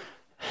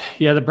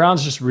 Yeah, the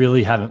Browns just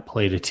really haven't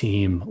played a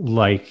team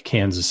like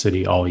Kansas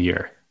City all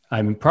year.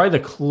 I mean, probably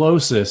the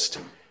closest,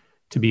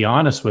 to be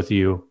honest with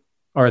you,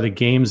 are the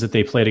games that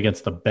they played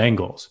against the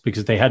Bengals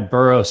because they had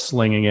Burrow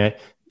slinging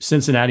it.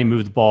 Cincinnati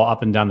moved the ball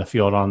up and down the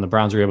field on. The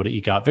Browns were able to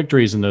eke out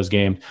victories in those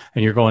games,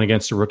 and you're going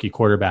against a rookie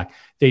quarterback.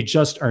 They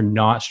just are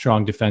not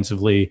strong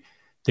defensively.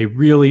 They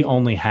really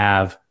only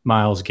have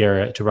Myles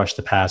Garrett to rush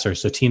the passer,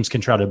 so teams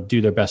can try to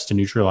do their best to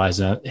neutralize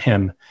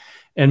him.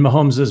 And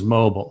Mahomes is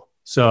mobile.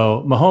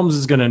 So Mahomes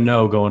is going to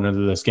know going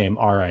into this game,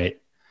 all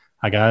right,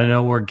 I got to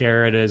know where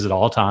Garrett is at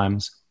all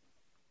times.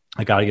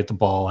 I got to get the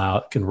ball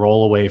out, can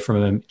roll away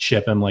from him,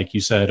 chip him, like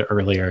you said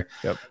earlier.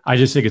 Yep. I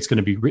just think it's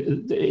going to be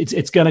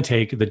it's going to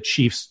take the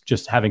Chiefs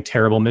just having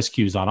terrible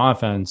miscues on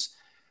offense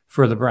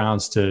for the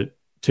Browns to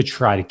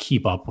try to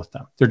keep up with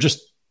them. They're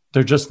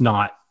just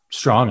not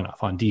strong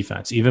enough on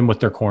defense, even with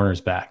their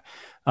corners back.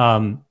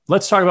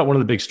 Let's talk about one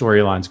of the big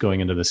storylines going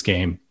into this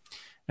game,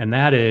 and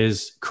that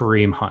is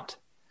Kareem Hunt.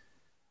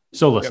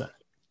 So listen,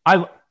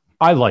 yep.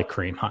 I like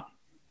Kareem Hunt.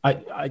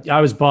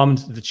 I was bummed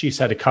the Chiefs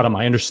had to cut him.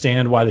 I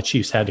understand why the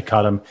Chiefs had to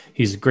cut him.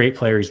 He's a great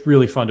player. He's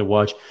really fun to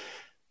watch.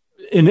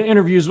 In the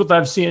interviews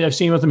I've seen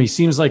with him, he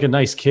seems like a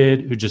nice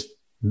kid who just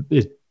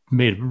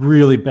made a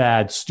really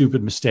bad,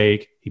 stupid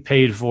mistake. He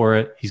paid for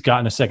it. He's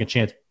gotten a second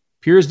chance.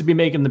 Appears to be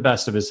making the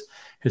best of his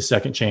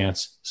second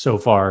chance so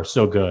far.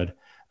 So good.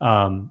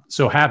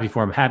 So happy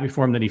for him. Happy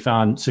for him that he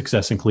found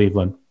success in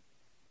Cleveland.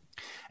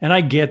 And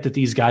I get that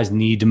these guys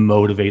need to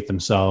motivate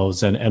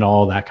themselves and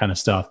all that kind of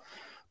stuff.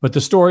 But the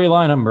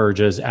storyline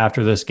emerges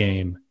after this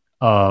game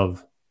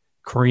of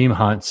Kareem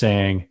Hunt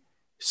saying,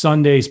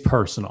 Sunday's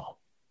personal.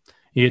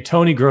 You get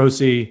Tony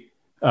Grossi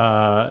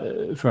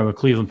from a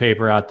Cleveland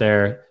paper out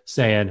there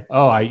saying,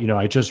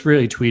 I just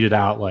really tweeted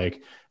out,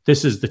 like,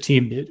 this is the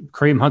team.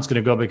 Kareem Hunt's going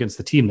to go up against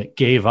the team that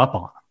gave up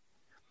on him.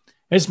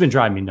 It's been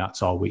driving me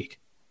nuts all week.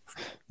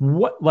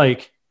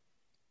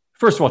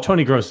 First of all,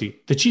 Tony Grossi,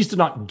 the Chiefs did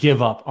not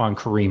give up on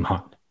Kareem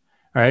Hunt.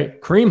 All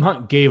right. Kareem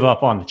Hunt gave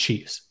up on the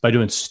Chiefs by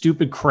doing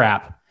stupid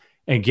crap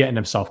and getting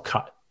himself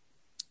cut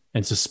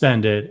and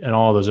suspended and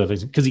all those other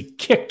things because he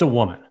kicked a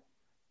woman.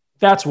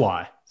 That's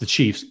why the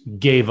Chiefs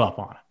gave up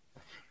on him.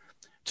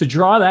 To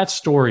draw that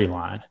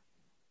storyline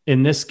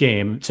in this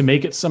game to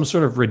make it some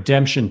sort of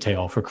redemption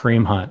tale for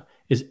Kareem Hunt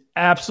is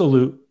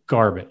absolute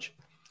garbage.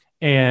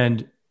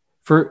 And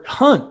for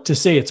Hunt to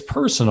say it's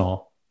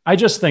personal, I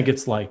just think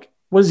it's like,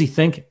 what is he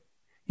thinking?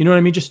 You know what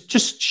I mean?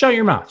 Just shut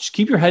your mouth. Just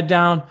keep your head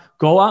down.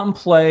 Go out and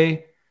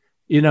play.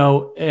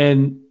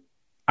 And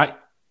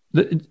I'm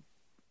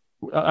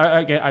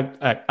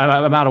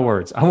out of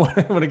words. I want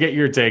to get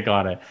your take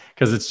on it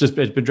because it's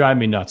been driving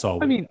me nuts all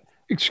week. I mean,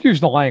 excuse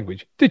the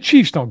language. The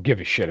Chiefs don't give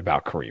a shit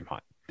about Kareem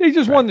Hunt. They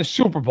just won the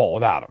Super Bowl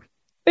without him.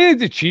 They think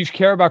the Chiefs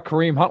care about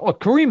Kareem Hunt.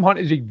 Look, Kareem Hunt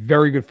is a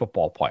very good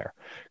football player.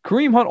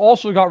 Kareem Hunt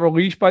also got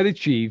released by the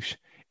Chiefs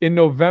in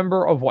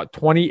November of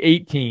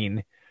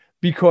 2018,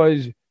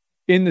 because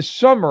in the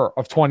summer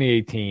of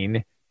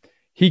 2018,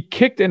 he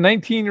kicked a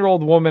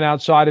 19-year-old woman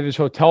outside of his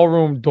hotel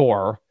room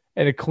door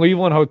at a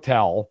Cleveland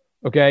hotel,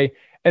 okay,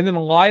 and then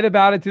lied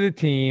about it to the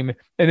team,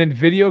 and then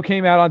video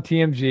came out on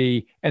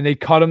TMZ, and they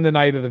cut him the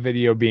night of the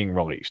video being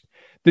released.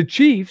 The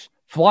Chiefs,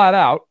 flat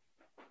out,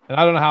 and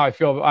I don't know how I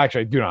feel,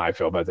 actually I do know how I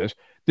feel about this,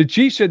 the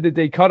Chiefs said that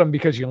they cut him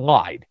because he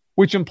lied,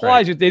 which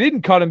implies that they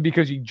didn't cut him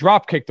because he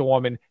drop-kicked a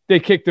woman, they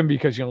kicked him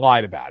because he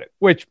lied about it,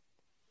 which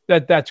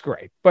that's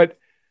great. But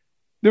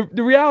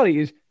the reality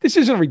is this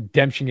isn't a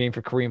redemption game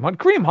for Kareem Hunt.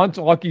 Kareem Hunt's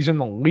lucky he's in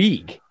the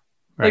league.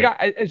 Right.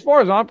 Like, as far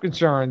as I'm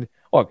concerned,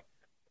 look,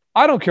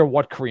 I don't care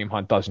what Kareem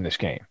Hunt does in this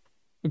game,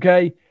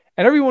 okay?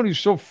 And everyone who's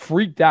so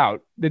freaked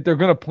out that they're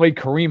going to play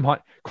Kareem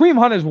Hunt. Kareem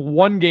Hunt has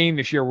one game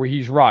this year where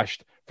he's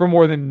rushed for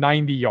more than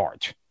 90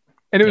 yards.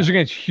 And it was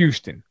against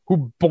Houston,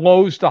 who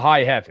blows to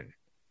high heaven.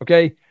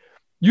 Okay?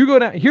 You go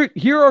down.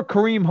 Here are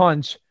Kareem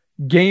Hunt's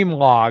game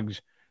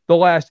logs the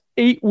last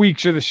 8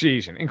 weeks of the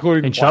season,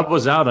 including. And Chubb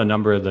was out a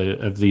number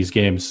of these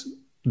games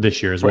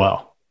this year as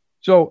well.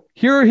 So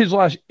here are his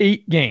last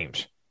 8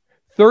 games: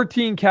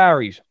 13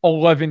 carries,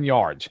 11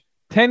 yards;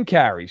 10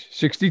 carries,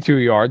 62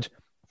 yards;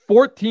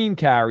 14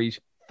 carries,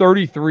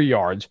 33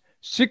 yards;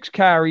 6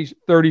 carries,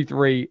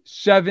 33;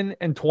 7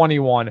 and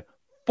 21;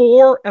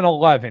 4 and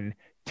 11;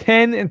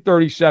 10 and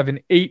 37;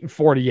 8 and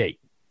 48.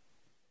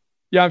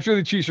 Yeah, I'm sure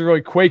the Chiefs are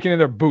really quaking in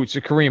their boots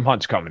that Kareem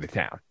Hunt's coming to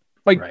town.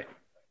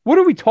 What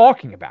are we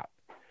talking about?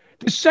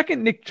 The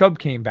second Nick Chubb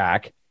came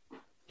back,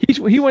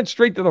 he went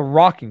straight to the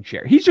rocking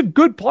chair. He's a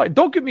good player.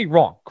 Don't get me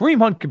wrong. Kareem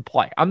Hunt can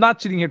play. I'm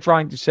not sitting here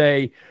trying to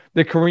say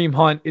that Kareem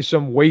Hunt is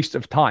some waste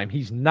of time.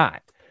 He's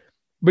not.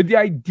 But the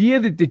idea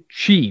that the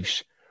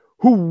Chiefs,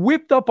 who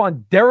whipped up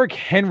on Derrick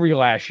Henry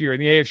last year in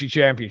the AFC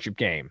Championship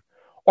game,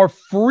 are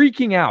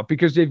freaking out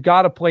because they've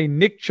got to play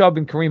Nick Chubb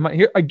and Kareem Hunt.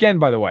 Here again,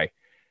 by the way,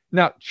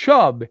 now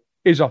Chubb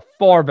is a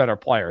far better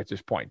player at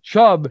this point.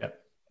 Chubb,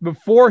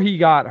 before he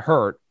got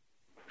hurt,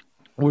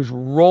 was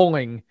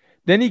rolling.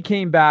 Then he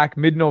came back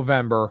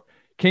mid-November,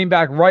 came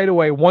back right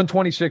away,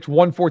 126,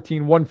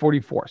 114,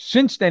 144.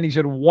 Since then, he's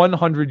had a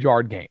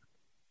 100-yard game.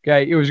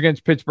 Okay, it was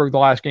against Pittsburgh the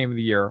last game of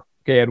the year.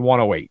 Okay, at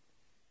 108.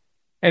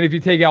 And if you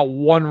take out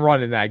one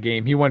run in that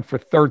game, he went for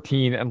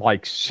 13 and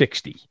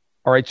 60.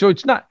 All right, so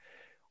it's not,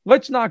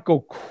 let's not go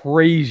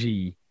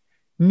crazy.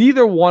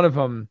 Neither one of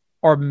them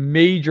are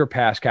major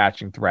pass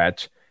catching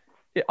threats.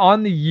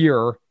 On the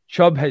year,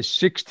 Chubb has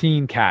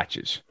 16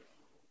 catches.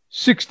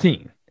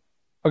 16.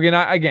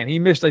 Again, he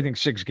missed, I think,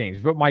 6 games.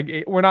 But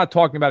we're not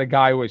talking about a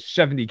guy who has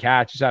 70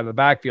 catches out of the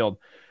backfield.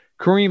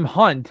 Kareem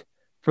Hunt,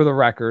 for the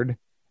record,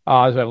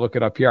 as I look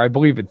it up here, I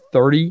believe at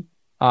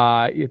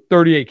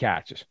 38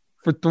 catches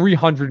for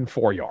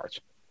 304 yards.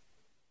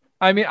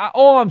 I mean,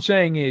 all I'm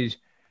saying is,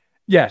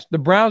 yes, the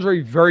Browns are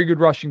a very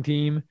good rushing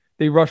team.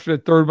 They rushed for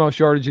the 3rd most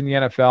yardage in the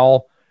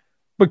NFL.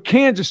 But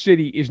Kansas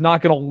City is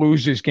not going to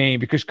lose this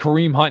game because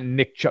Kareem Hunt and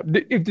Nick Chubb.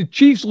 If the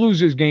Chiefs lose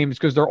this game, it's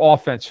because their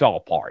offense fell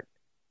apart.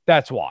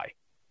 That's why.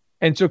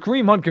 And so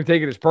Kareem Hunt can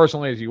take it as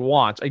personally as he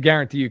wants. I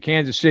guarantee you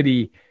Kansas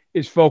City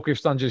is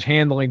focused on just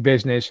handling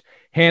business,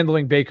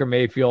 handling Baker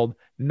Mayfield,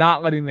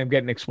 not letting them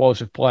get an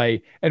explosive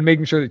play, and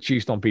making sure the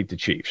Chiefs don't beat the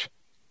Chiefs.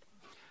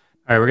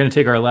 All right, we're going to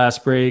take our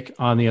last break.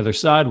 On the other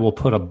side, we'll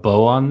put a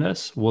bow on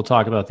this. We'll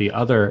talk about the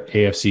other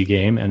AFC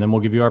game, and then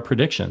we'll give you our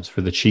predictions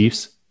for the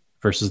Chiefs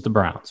versus the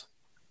Browns.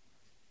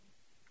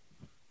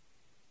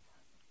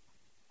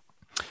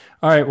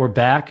 All right, we're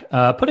back.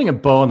 Putting a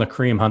bow on the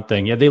Kareem Hunt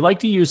thing. Yeah, they like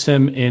to use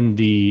him in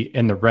the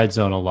red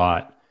zone a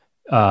lot,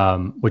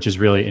 which is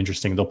really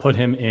interesting. They'll put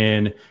him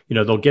in,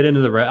 they'll get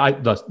into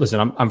the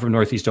listen, I'm from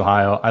Northeast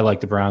Ohio. I like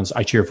the Browns.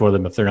 I cheer for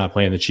them if they're not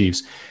playing the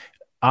Chiefs.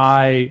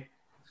 I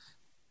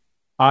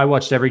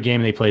watched every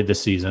game they played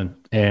this season,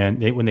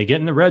 and when they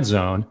get in the red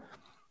zone,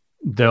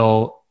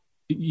 it'll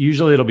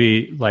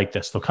be like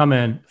this. They'll come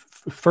in,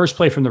 first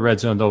play from the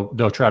red zone,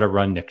 they'll try to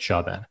run Nick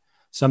Chubb in.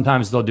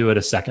 Sometimes they'll do it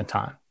a second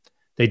time.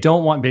 They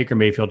don't want Baker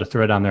Mayfield to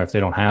throw it down there if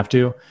they don't have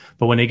to.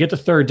 But when they get to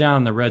 3rd down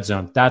in the red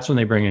zone, that's when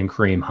they bring in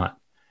Kareem Hunt,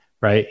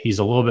 right? He's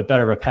a little bit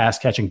better of a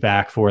pass-catching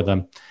back for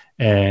them,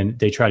 and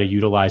they try to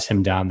utilize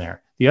him down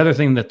there. The other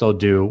thing that they'll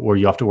do where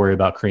you have to worry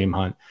about Kareem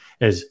Hunt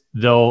is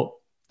they'll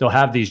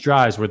have these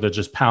drives where they'll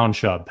just pound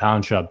Chubb.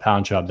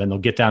 Then they'll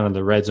get down in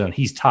the red zone.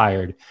 He's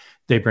tired.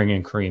 They bring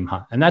in Kareem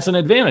Hunt. And that's an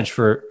advantage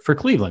for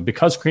Cleveland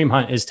because Kareem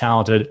Hunt is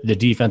talented. The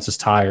defense is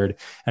tired.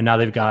 And now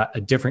they've got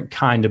a different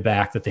kind of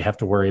back that they have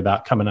to worry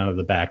about coming out of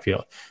the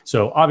backfield.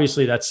 So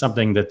obviously that's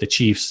something that the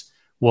Chiefs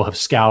will have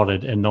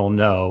scouted and they'll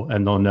know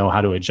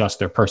how to adjust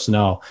their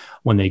personnel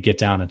when they get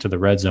down into the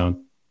red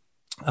zone.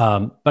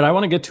 But I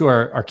want to get to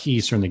our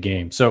keys from the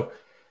game. So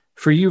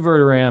for you,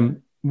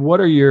 Verderam, what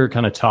are your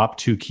kind of top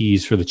 2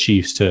 keys for the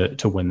Chiefs to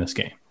win this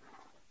game?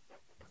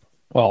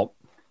 Well,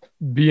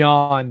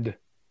 beyond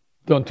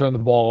don't turn the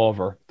ball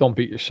over, don't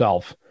beat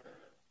yourself.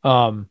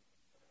 Look,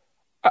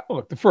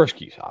 the first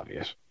key is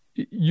obvious.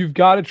 You've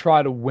got to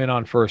try to win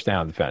on 1st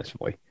down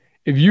defensively.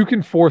 If you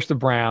can force the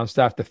Browns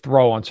to have to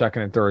throw on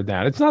 2nd and 3rd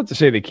down, it's not to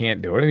say they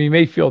can't do it. I mean,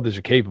 Mayfield is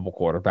a capable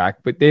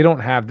quarterback, but they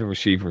don't have the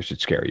receivers that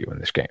scare you in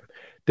this game.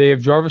 They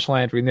have Jarvis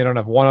Landry, and they don't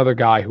have one other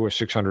guy who has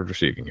 600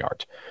 receiving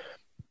yards.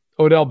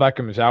 Odell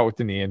Beckham is out with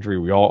the knee injury.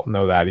 We all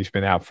know that. He's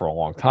been out for a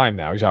long time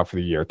now. He's out for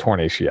the year, torn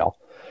ACL.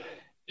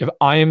 If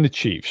I am the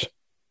Chiefs,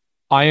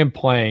 I am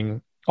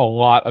playing a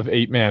lot of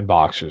 8-man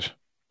boxes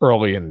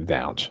early in the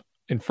downs.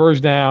 In 1st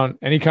down,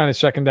 any kind of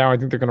 2nd down, I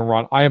think they're going to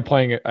run. I am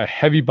playing a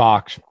heavy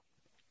box.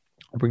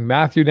 I'll bring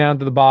Matthew down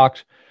to the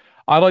box.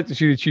 I'd like to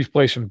see the Chiefs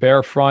play some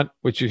bear front,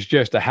 which is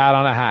just a hat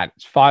on a hat.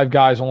 It's 5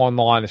 guys along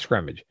the line of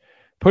scrimmage.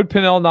 Put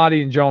Pinnell,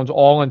 Noddy, and Jones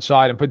all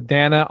inside and put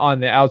Dana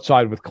on the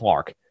outside with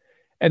Clark.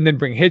 And then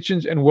bring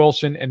Hitchens and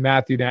Wilson and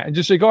Matthew down and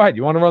just say, go ahead.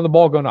 You want to run the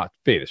ball? Go nuts.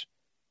 Beat us.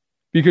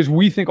 because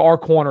we think our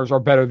corners are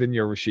better than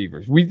your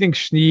receivers. We think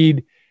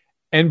Snead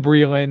and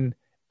Breeland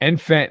and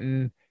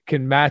Fenton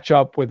can match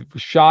up with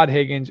Rashad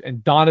Higgins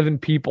and Donovan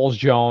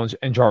Peoples-Jones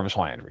and Jarvis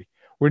Landry.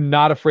 We're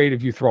not afraid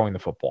of you throwing the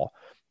football.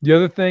 The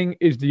other thing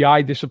is the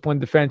eye discipline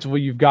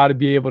defensively. You've got to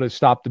be able to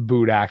stop the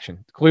boot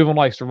action. Cleveland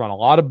likes to run a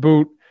lot of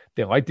boot.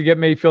 They like to get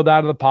Mayfield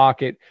out of the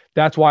pocket.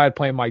 That's why I'd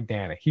play Mike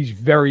Dana. He's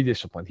very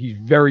disciplined. He's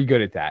very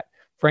good at that.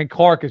 Frank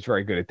Clark is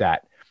very good at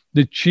that.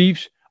 The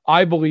Chiefs,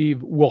 I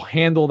believe, will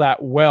handle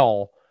that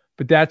well,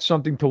 but that's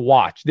something to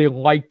watch. They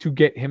like to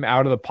get him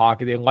out of the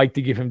pocket. They like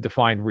to give him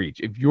defined reach.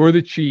 If you're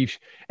the Chiefs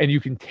and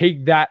you can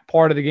take that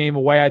part of the game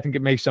away, I think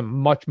it makes them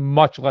much,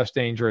 much less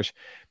dangerous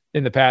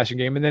in the passing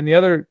game. And then the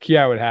other key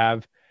I would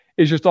have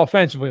is just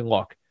offensively,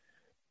 look,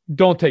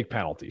 don't take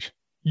penalties.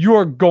 You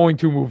are going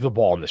to move the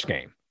ball in this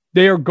game.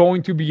 They are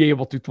going to be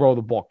able to throw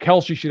the ball.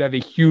 Kelce should have a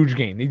huge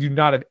game. They do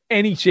not have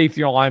any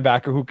safety or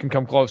linebacker who can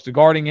come close to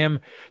guarding him.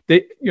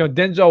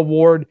 Denzel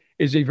Ward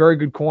is a very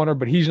good corner,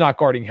 but he's not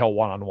guarding Hill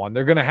one-on-one.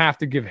 They're going to have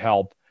to give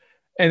help.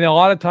 And a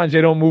lot of times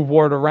they don't move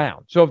Ward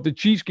around. So if the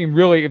Chiefs can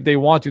really, if they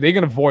want to, they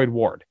can avoid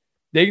Ward.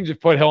 They can just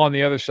put Hill on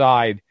the other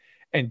side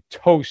and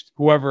toast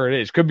whoever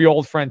it is. Could be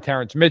old friend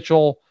Terrence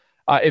Mitchell.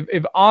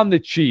 If I'm the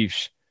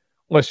Chiefs,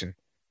 listen,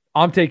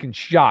 I'm taking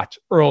shots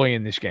early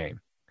in this game.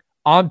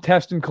 I'm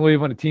testing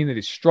Cleveland, a team that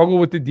has struggled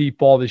with the deep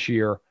ball this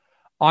year.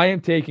 I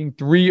am taking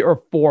 3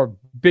 or 4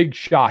 big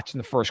shots in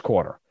the first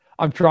quarter.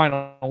 I'm trying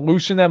to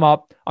loosen them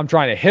up. I'm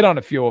trying to hit on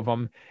a few of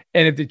them.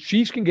 And if the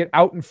Chiefs can get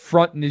out in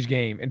front in this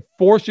game and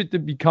force it to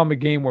become a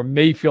game where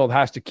Mayfield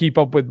has to keep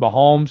up with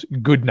Mahomes,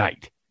 good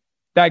night.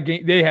 That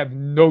game, they have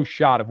no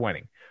shot of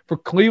winning. For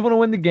Cleveland to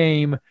win the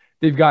game,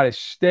 they've got to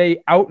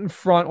stay out in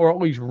front or at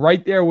least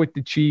right there with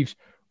the Chiefs.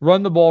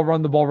 Run the ball,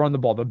 run the ball, run the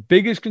ball. The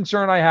biggest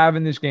concern I have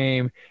in this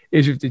game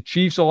is if the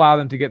Chiefs allow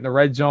them to get in the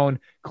red zone.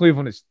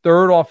 Cleveland is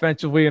third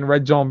offensively in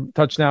red zone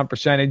touchdown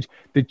percentage.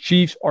 The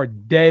Chiefs are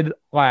dead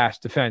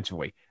last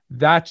defensively.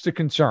 That's the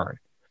concern.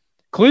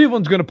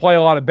 Cleveland's going to play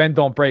a lot of bend,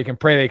 don't break, and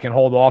pray they can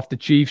hold off the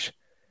Chiefs.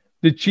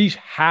 The Chiefs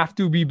have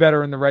to be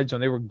better in the red zone.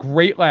 They were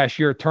great last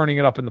year turning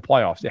it up in the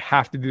playoffs. They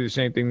have to do the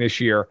same thing this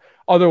year.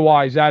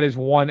 Otherwise, that is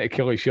one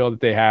Achilles heel that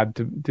they have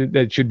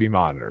that should be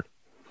monitored.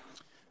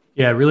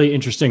 Yeah, really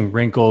interesting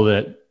wrinkle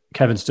that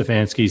Kevin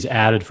Stefanski's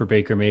added for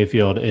Baker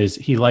Mayfield is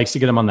he likes to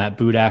get him on that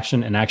boot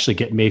action and actually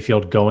get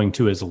Mayfield going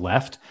to his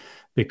left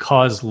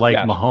because like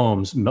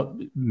Mahomes,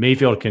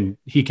 Mayfield can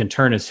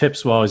turn his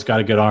hips well. He's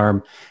got a good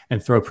arm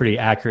and throw pretty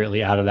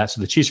accurately out of that.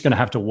 So the Chiefs are going to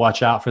have to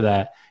watch out for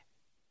that.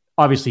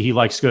 Obviously, he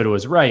likes to go to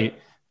his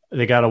right.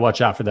 They got to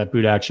watch out for that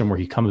boot action where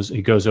he goes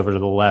over to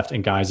the left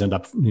and guys end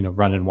up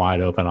running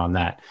wide open on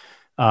that.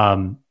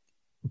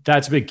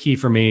 That's a big key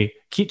for me.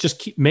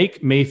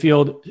 Make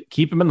Mayfield,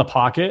 keep him in the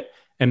pocket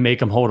and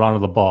make him hold on to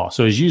the ball.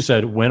 So as you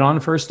said, win on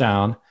first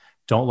down.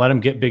 Don't let him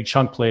get big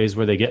chunk plays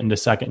where they get into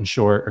second and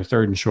short or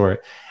third and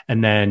short.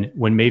 And then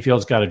when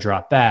Mayfield's got to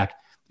drop back,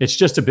 it's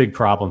just a big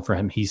problem for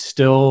him. He's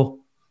still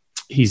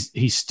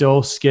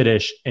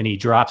skittish and he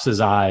drops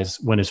his eyes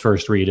when his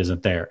first read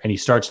isn't there. And he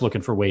starts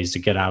looking for ways to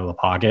get out of the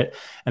pocket.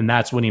 And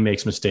that's when he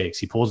makes mistakes.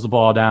 He pulls the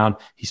ball down.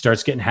 He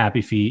starts getting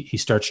happy feet. He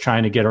starts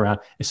trying to get around,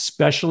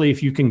 especially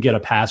if you can get a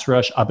pass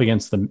rush up in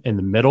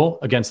the middle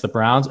against the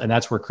Browns. And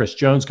that's where Chris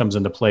Jones comes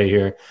into play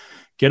here.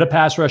 Get a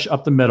pass rush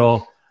up the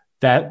middle.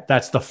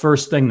 That's the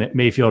first thing that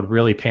Mayfield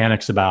really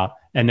panics about.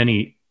 And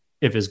then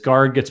if his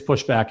guard gets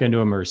pushed back into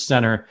him or his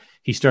center,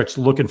 he starts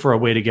looking for a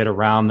way to get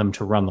around them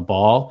to run the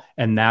ball.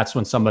 And that's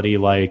when somebody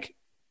like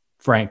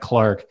Frank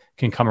Clark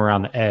can come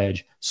around the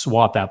edge,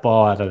 swat that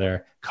ball out of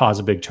there, cause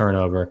a big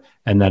turnover.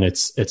 And then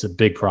it's a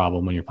big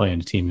problem when you're playing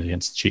a team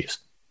against the Chiefs.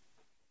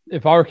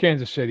 If I were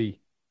Kansas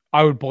City,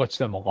 I would blitz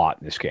them a lot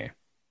in this game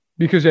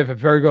because they have a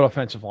very good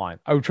offensive line.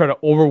 I would try to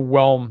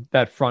overwhelm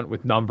that front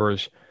with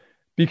numbers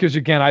because,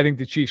 again, I think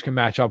the Chiefs can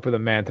match up with a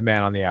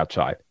man-to-man on the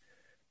outside.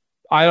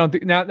 I don't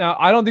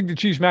think the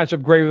Chiefs match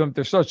up great with them if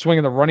they start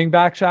swinging the running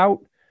backs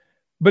out.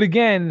 But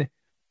again,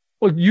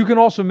 look, you can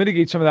also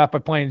mitigate some of that by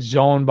playing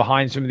zone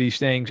behind some of these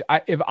things.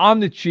 If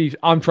I'm the Chiefs,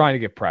 I'm trying to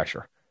get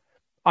pressure.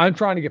 I'm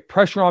trying to get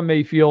pressure on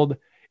Mayfield.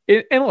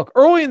 And look,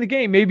 early in the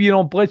game, maybe you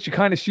don't blitz. You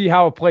kind of see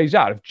how it plays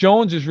out. If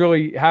Jones is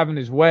really having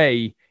his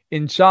way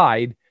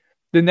inside,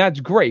 then that's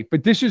great.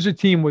 But this is a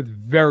team with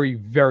very,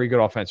 very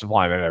good offensive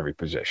line at every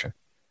position.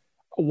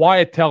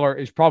 Wyatt Teller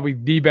is probably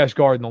the best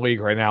guard in the league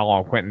right now,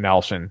 along with Quentin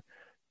Nelson.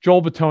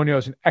 Joel Bitonio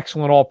is an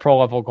excellent all-pro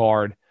level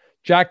guard.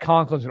 Jack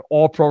Conklin's an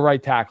all-pro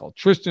right tackle.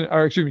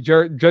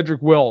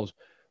 Jedrick Wills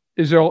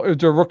is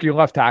their rookie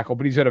left tackle,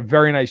 but he's had a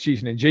very nice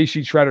season. And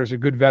J.C. Shredder is a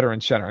good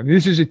veteran center. I mean,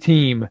 this is a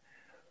team,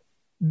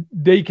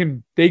 they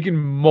can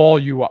maul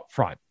you up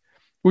front,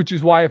 which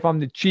is why if I'm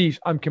the Chiefs,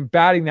 I'm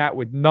combating that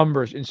with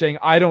numbers and saying,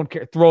 I don't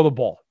care. Throw the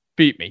ball.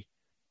 Beat me.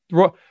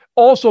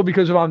 Also,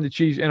 because if I'm the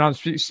Chiefs and I'm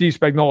Steve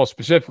Spagnuolo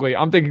specifically,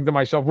 I'm thinking to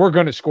myself, we're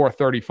going to score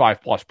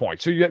 35-plus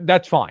points. So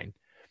that's fine.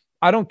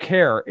 I don't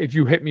care if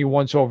you hit me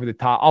once over the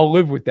top. I'll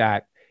live with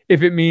that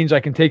if it means I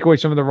can take away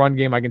some of the run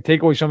game. I can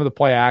take away some of the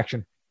play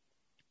action.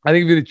 I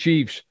think if you're the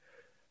Chiefs,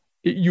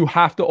 you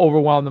have to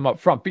overwhelm them up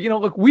front. But,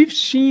 look, we've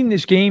seen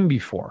this game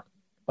before.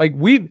 Like,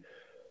 we've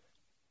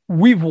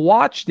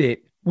watched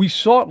it. We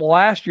saw it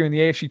last year in the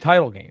AFC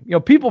title game.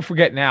 People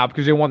forget now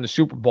because they won the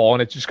Super Bowl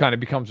and it just kind of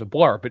becomes a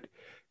blur. But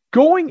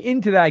going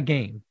into that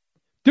game,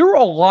 there were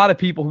a lot of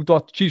people who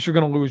thought the Chiefs were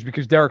going to lose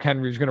because Derrick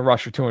Henry was going to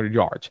rush for 200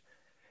 yards.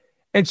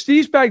 And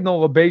Steve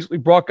Spagnuolo basically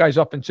brought guys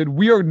up and said,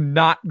 we are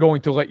not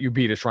going to let you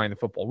beat us running the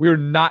football. We are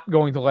not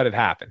going to let it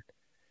happen.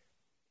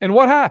 And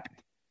what happened?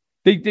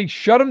 They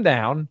shut him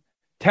down.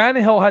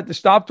 Tannehill had to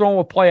stop throwing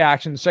with play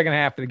action in the second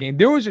half of the game.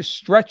 There was a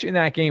stretch in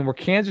that game where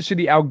Kansas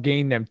City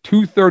outgained them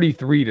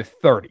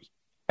 233-30.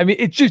 I mean,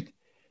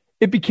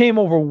 it became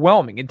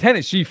overwhelming. And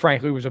Tennessee,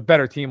 frankly, was a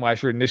better team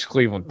last year than this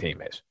Cleveland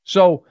team is.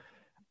 So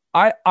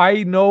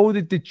I know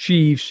that the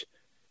Chiefs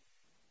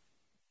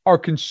are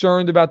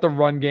concerned about the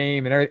run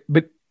game and everything,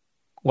 but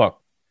look,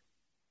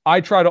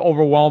 I try to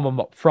overwhelm them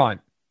up front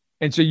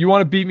and say, you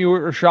want to beat me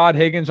with Rashad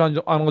Higgins on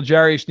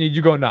L'Jarius Sneed,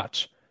 you go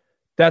nuts.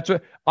 That's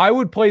what I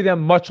would play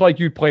them much like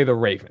you'd play the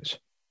Ravens.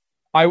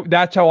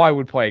 That's how I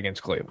would play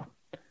against Cleveland.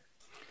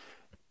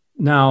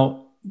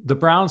 Now, the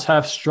Browns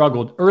have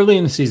struggled early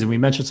in the season. We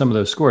mentioned some of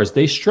those scores.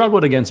 They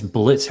struggled against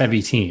blitz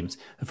heavy teams.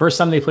 The first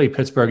time they played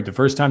Pittsburgh, the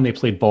first time they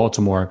played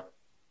Baltimore,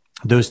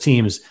 those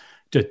teams,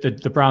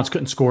 the Browns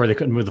couldn't score. They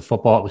couldn't move the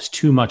football. It was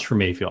too much for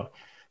Mayfield.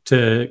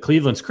 To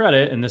Cleveland's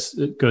credit, and this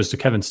goes to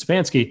Kevin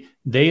Stefanski,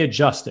 they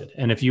adjusted.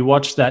 And if you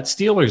watch that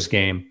Steelers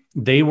game,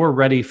 they were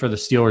ready for the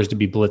Steelers to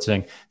be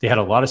blitzing. They had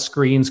a lot of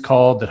screens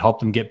called that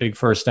helped them get big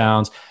first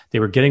downs. They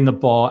were getting the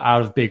ball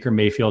out of Baker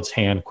Mayfield's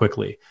hand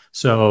quickly.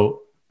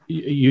 So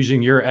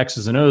using your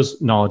X's and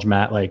O's knowledge,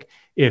 Matt, like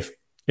if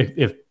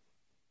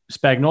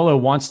Spagnuolo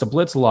wants to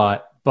blitz a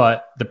lot,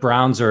 but the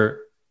Browns have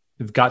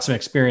got some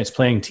experience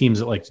playing teams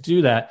that like to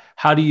do that,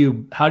 how do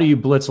you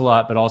blitz a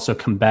lot, but also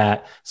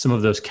combat some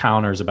of those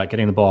counters about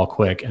getting the ball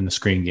quick in the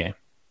screen game?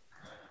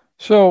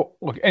 So,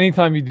 look,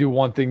 anytime you do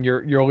one thing,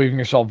 you're leaving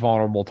yourself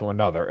vulnerable to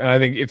another. And I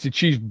think if the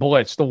Chiefs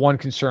blitz, the one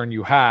concern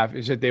you have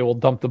is that they will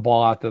dump the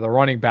ball out to the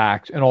running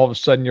backs, and all of a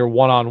sudden you're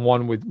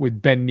one-on-one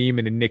with Ben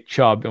Neiman and Nick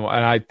Chubb, and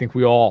I think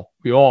we all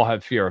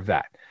have fear of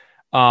that.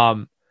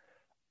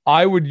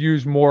 I would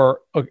use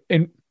more,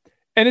 and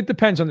it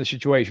depends on the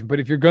situation,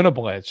 but if you're going to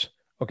blitz,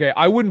 okay,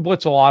 I wouldn't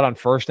blitz a lot on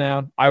first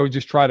down. I would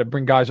just try to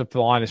bring guys up to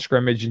the line of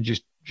scrimmage and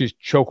just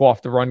choke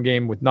off the run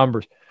game with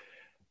numbers.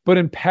 But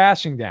in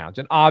passing downs,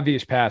 in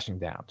obvious passing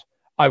downs,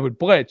 I would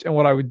blitz. And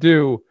what I would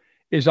do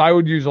is I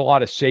would use a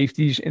lot of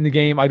safeties in the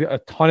game. I did a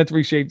ton of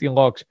 3 safety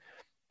looks,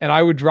 and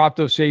I would drop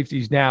those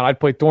safeties down.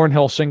 I'd play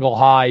Thornhill single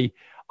high.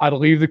 I'd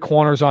leave the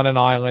corners on an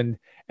island,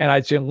 and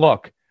I'd say,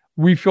 look,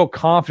 we feel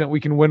confident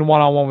we can win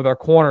one-on-one with our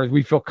corners.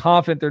 We feel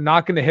confident they're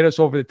not going to hit us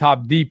over the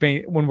top deep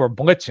when we're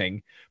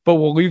blitzing, but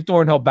we'll leave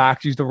Thornhill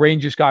back. He's the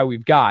rangiest guy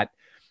we've got.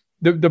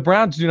 The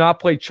Browns do not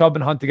play Chubb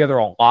and Hunt together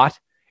a lot.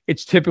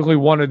 It's typically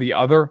one or the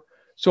other.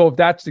 So if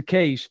that's the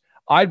case,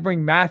 I'd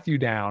bring Matthew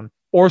down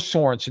or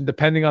Sorensen,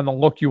 depending on the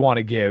look you want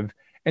to give,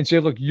 and say,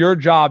 look, your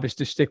job is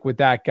to stick with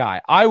that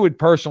guy. I would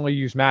personally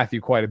use Matthew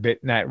quite a bit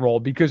in that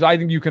role because I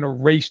think you can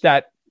erase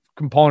that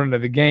component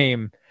of the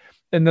game,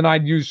 and then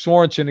I'd use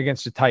Sorensen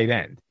against the tight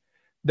end.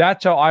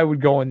 That's how I would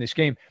go in this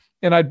game.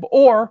 And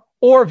or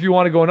if you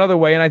want to go another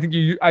way, and I think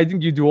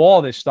you do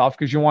all this stuff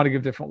because you want to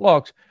give different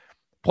looks,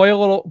 play a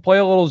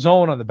little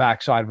zone on the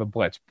backside of a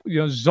blitz,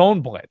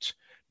 zone blitz.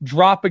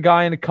 Drop a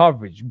guy into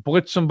coverage,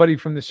 blitz somebody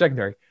from the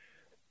secondary.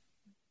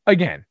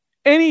 Again,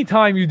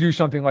 anytime you do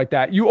something like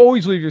that, you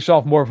always leave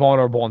yourself more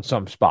vulnerable in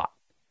some spot.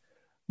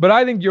 But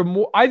I think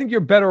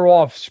you're better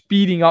off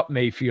speeding up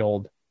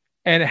Mayfield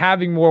and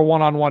having more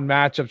one-on-one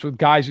matchups with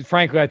guys that,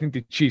 frankly, I think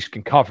the Chiefs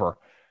can cover,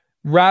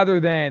 rather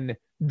than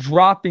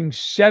dropping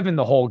 7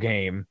 the whole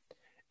game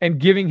and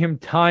giving him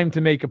time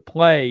to make a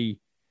play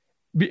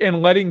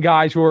and letting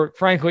guys who are,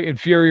 frankly,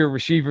 inferior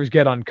receivers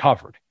get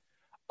uncovered.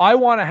 I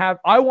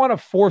want to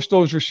force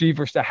those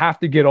receivers to have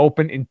to get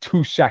open in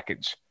 2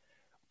 seconds,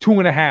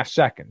 2.5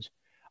 seconds.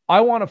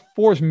 I want to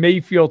force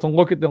Mayfield to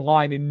look at the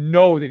line and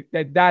know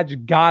that's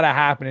got to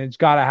happen, and it's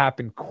got to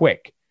happen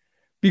quick.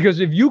 Because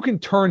if you can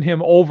turn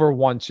him over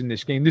once in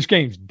this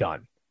game's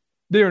done.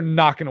 They're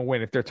not going to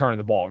win if they're turning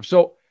the ball over.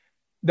 So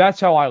that's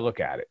how I look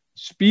at it.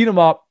 Speed them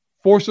up,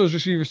 force those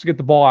receivers to get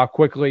the ball out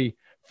quickly,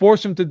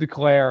 force them to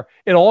declare.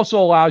 It also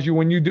allows you,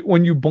 when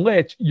you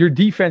blitz, your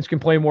defense can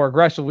play more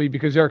aggressively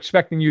because they're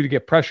expecting you to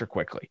get pressure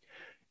quickly.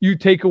 You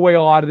take away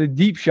a lot of the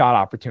deep shot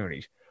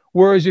opportunities.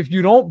 Whereas if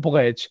you don't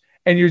blitz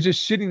and you're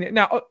just sitting there,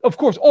 now, of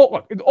course,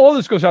 all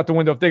this goes out the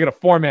window if they get a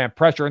 4-man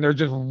pressure and they're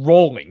just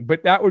rolling,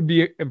 but that would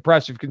be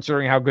impressive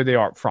considering how good they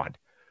are up front.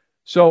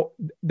 So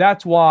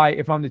that's why,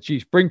 if I'm the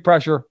Chiefs, bring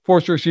pressure,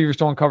 force the receivers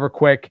to uncover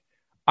quick.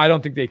 I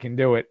don't think they can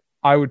do it.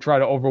 I would try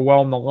to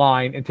overwhelm the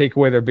line and take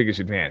away their biggest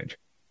advantage.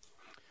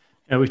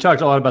 And we've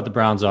talked a lot about the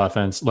Browns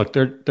offense. Look,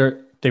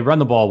 they run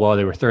the ball well.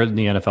 They were 3rd in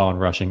the NFL in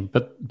rushing,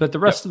 but the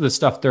rest of the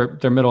stuff, they're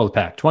middle of the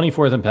pack.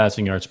 24th in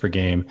passing yards per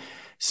game,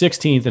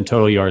 16th in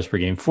total yards per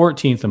game,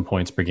 14th in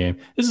points per game.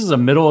 This is a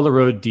middle of the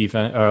road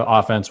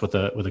offense with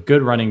a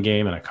good running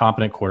game and a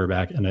competent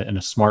quarterback and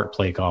a smart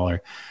play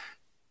caller.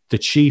 the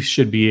Chiefs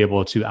should be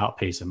able to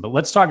outpace them. But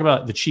let's talk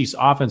about the Chiefs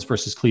offense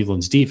versus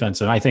Cleveland's defense.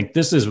 And I think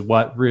this is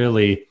what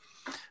really,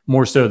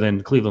 more so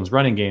than Cleveland's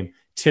running game,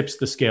 tips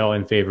the scale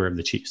in favor of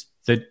the Chiefs.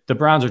 The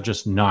Browns are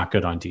just not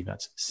good on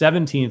defense.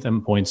 17th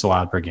in points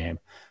allowed per game,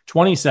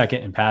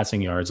 22nd in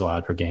passing yards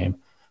allowed per game,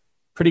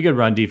 pretty good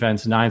run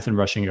defense, 9th in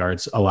rushing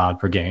yards allowed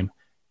per game,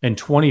 and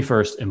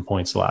 21st in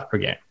points allowed per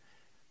game.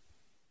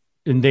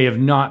 And they have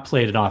not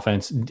played an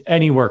offense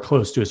anywhere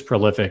close to as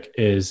prolific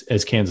as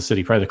Kansas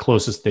City. Probably the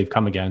closest they've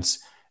come against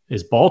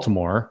is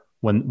Baltimore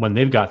when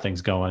they've got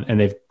things going, and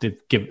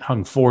they've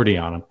hung 40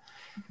 on them.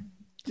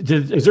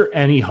 Is there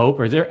any hope?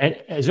 Or is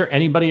there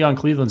anybody on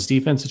Cleveland's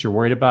defense that you're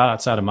worried about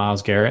outside of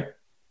Myles Garrett?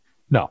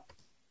 No,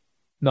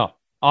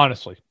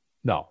 honestly,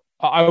 no.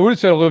 I would have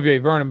said Olivier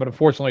Vernon, but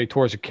unfortunately he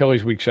tore his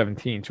Achilles week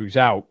 17, so he's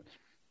out.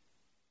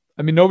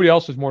 I mean, nobody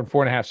else has more than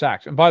 4.5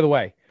 sacks. And by the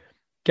way,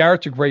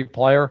 Garrett's a great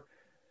player.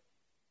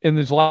 In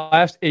his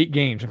last 8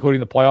 games, including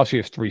the playoffs, he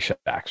has 3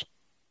 sacks.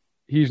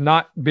 He's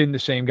not been the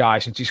same guy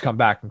since he's come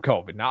back from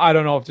COVID. Now, I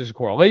don't know if there's a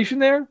correlation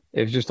there.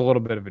 It's just a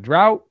little bit of a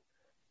drought.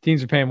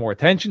 Teams are paying more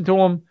attention to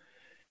him.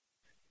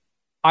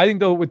 I think,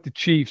 though, with the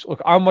Chiefs, look,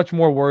 I'm much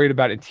more worried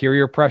about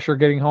interior pressure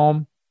getting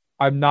home.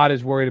 I'm not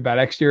as worried about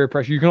exterior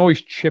pressure. You can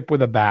always chip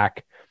with a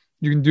back.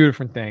 You can do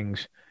different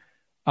things.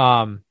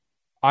 I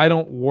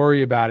don't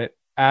worry about it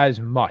as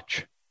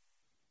much.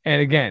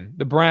 And again,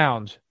 the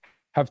Browns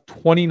have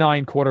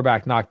 29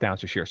 quarterback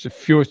knockdowns this year. It's the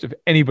fewest of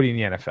anybody in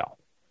the NFL.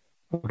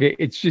 Okay,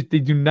 it's just they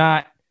do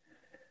not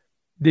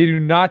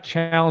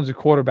challenge the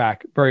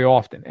quarterback very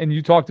often. And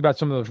you talked about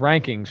some of those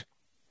rankings.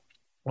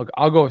 Look,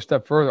 I'll go a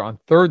step further. On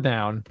third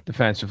down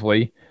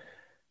defensively,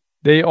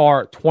 they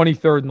are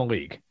 23rd in the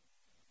league.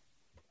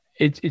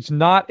 It's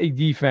not a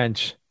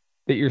defense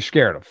that you're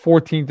scared of.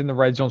 14th in the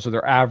red zone, so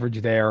they're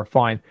average there.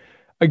 Fine.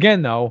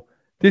 Again, though,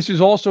 this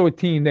is also a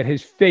team that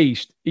has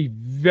faced a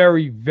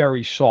very,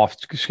 very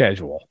soft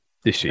schedule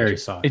this season. Very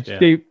soft,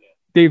 yeah.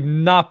 They've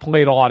not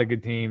played a lot of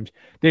good teams.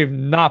 They've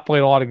not played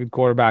a lot of good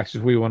quarterbacks,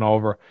 as we went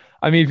over.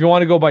 I mean, if you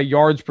want to go by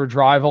yards per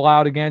drive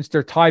allowed against,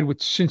 they're tied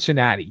with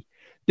Cincinnati.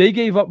 They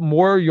gave up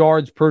more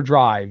yards per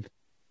drive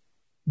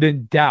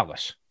than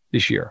Dallas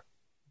this year.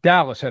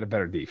 Dallas had a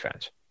better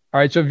defense. All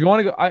right, so if you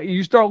want to go,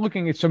 you start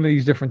looking at some of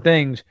these different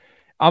things.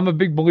 I'm a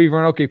big believer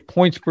in, okay,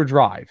 points per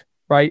drive,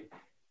 right?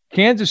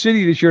 Kansas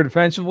City this year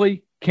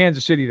defensively,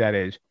 Kansas City, that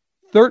is,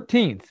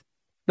 13th.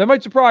 That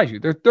might surprise you.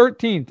 They're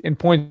 13th in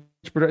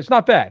points per drive. It's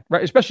not bad,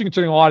 right? Especially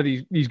considering a lot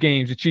of these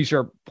games, the Chiefs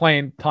are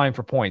playing time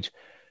for points.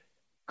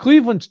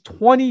 Cleveland's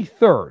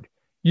 23rd.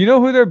 You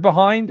know who they're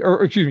behind,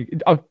 or excuse me,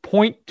 a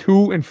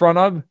 0.2 in front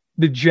of?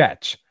 The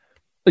Jets.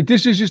 Like,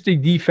 this is just a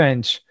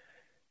defense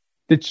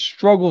that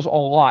struggles a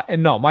lot.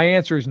 And no, my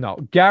answer is no.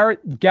 Garrett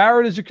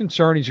is a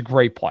concern. He's a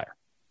great player.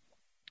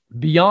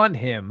 Beyond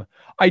him,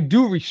 I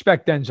do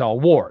respect Denzel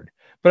Ward,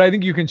 but I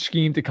think you can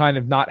scheme to kind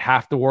of not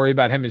have to worry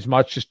about him as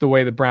much, just the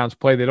way the Browns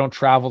play. They don't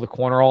travel the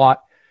corner a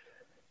lot.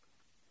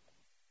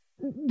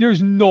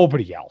 There's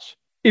nobody else.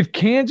 If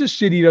Kansas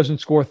City doesn't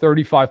score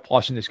 35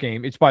 plus in this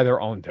game, it's by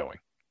their own doing.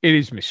 It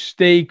is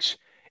mistakes.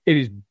 It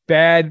is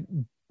bad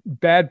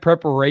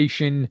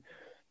preparation.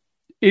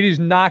 It is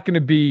not going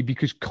to be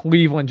because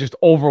Cleveland just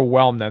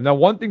overwhelmed them. Now,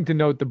 one thing to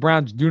note, the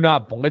Browns do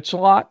not blitz a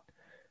lot.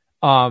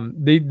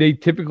 They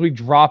typically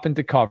drop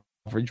into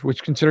coverage,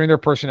 which, considering their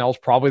personnel, is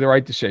probably the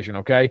right decision,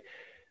 okay?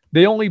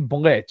 They only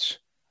blitz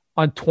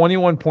on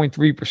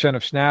 21.3%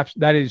 of snaps.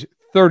 That is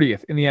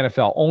 30th in the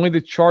NFL. Only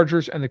the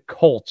Chargers and the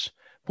Colts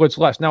blitz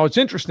less. Now, what's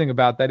interesting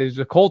about that is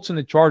the Colts and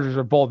the Chargers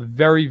are both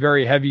very,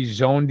 very heavy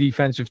zone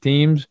defensive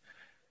teams.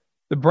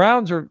 The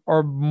Browns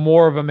are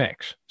more of a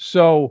mix.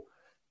 So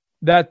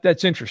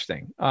that's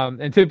interesting.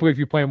 And typically, if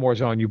you play more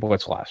zone, you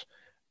blitz less.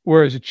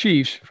 Whereas the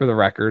Chiefs, for the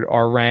record,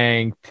 are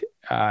ranked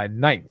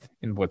 9th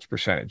in blitz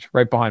percentage,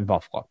 right behind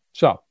Buffalo.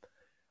 So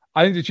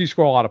I think the Chiefs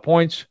score a lot of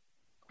points.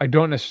 I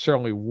don't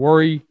necessarily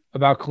worry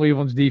about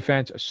Cleveland's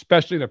defense,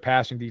 especially their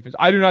passing defense.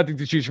 I do not think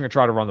the Chiefs are going to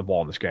try to run the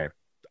ball in this game.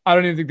 I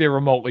don't even think they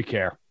remotely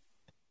care.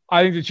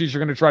 I think the Chiefs are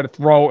going to try to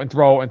throw and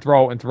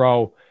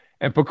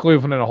put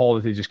Cleveland in a hole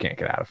that they just can't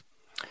get out of.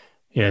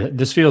 Yeah,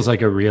 this feels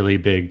like a really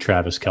big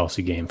Travis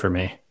Kelce game for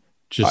me.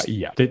 Just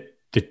the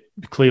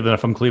Cleveland.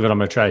 If I'm Cleveland, I'm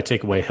going to try to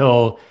take away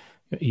Hill.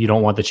 You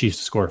don't want the Chiefs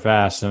to score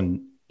fast,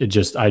 and I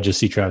just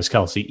see Travis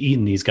Kelce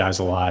eating these guys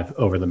alive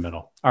over the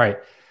middle. All right,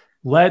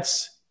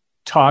 let's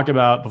talk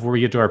about, before we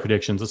get to our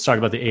predictions, let's talk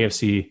about the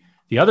AFC,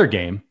 the other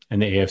game in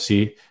the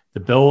AFC, the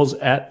Bills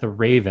at the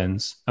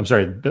Ravens. I'm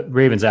sorry, the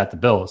Ravens at the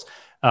Bills.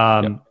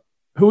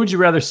 Who would you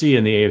rather see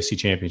in the AFC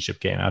Championship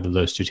game out of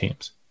those two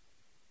teams?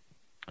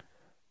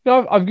 You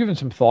know, I've given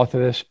some thought to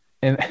this,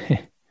 and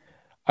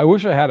I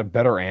wish I had a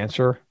better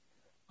answer.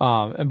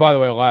 And by the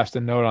way, last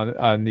note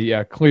on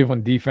the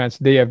Cleveland defense,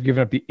 they have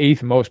given up the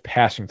 8th most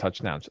passing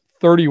touchdowns,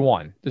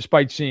 31,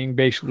 despite seeing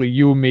basically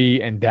you,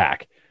 me, and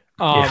Dak.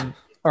 All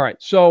right,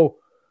 so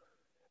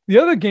the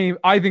other game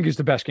I think is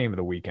the best game of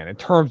the weekend in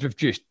terms of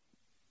just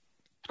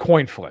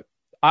coin flip.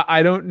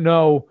 I don't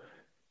know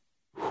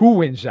who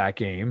wins that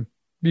game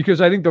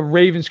because I think the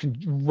Ravens can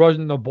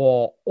run the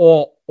ball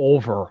all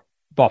over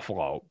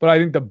Buffalo, but I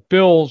think the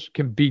Bills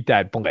can beat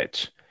that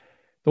blitz.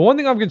 The one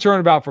thing I'm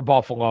concerned about for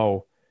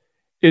Buffalo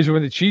is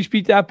when the Chiefs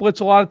beat that blitz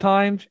a lot of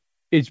times,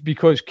 it's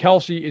because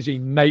Kelsey is a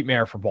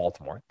nightmare for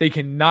Baltimore. They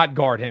cannot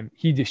guard him.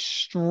 He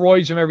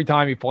destroys him every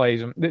time he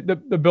plays him. The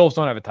Bills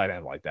don't have a tight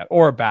end like that,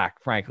 or a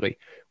back, frankly,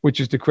 which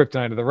is the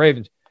kryptonite of the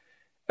Ravens.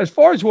 As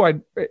far as who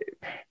I'd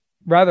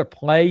rather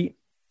play,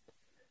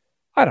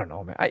 I don't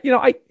know, man.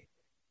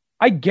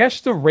 I guess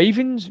the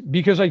Ravens,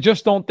 because I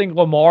just don't think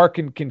Lamar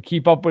can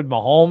keep up with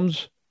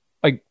Mahomes.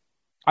 Like,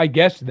 I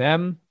guess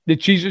them. The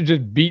Chiefs are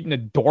just beating the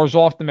doors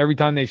off them every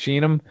time they've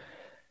seen them.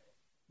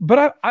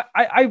 But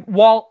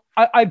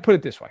I'd put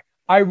it this way.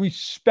 I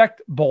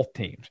respect both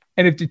teams.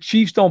 And if the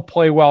Chiefs don't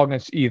play well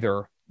against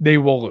either, they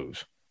will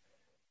lose.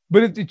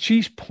 But if the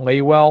Chiefs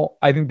play well,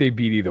 I think they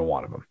beat either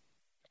one of them.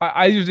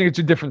 I just think it's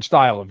a different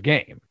style of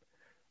game.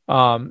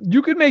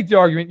 You could make the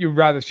argument you'd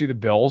rather see the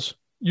Bills.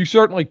 You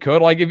certainly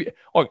could. Like,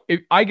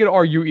 if I could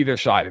argue either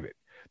side of it.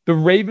 The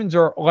Ravens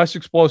are less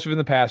explosive in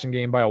the passing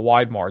game by a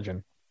wide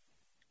margin.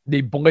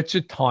 They blitz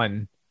a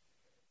ton,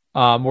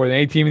 more than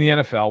any team in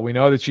the NFL. We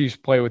know the Chiefs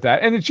play with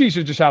that. And the Chiefs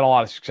have just had a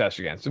lot of success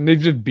against them. They've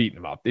just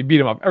beaten them up. They beat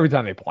them up every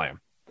time they play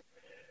them.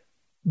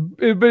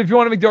 But if you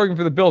want to make the argument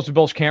for the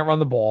Bills can't run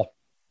the ball.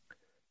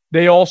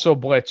 They also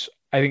blitz,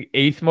 I think,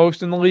 8th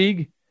most in the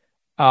league.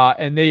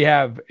 And they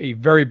have a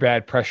very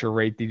bad pressure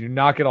rate. They do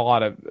not get a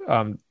lot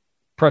of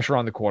pressure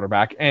on the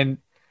quarterback. And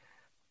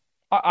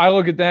I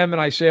look at them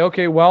and I say,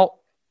 okay,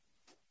 well,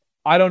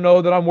 I don't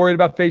know that I'm worried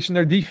about facing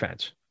their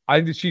defense. I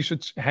think the Chiefs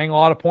would hang a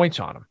lot of points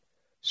on them.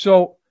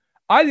 So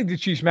I think the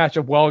Chiefs match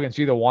up well against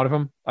either one of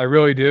them. I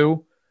really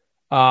do.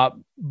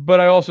 But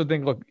I also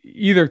think, look,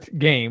 either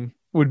game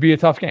would be a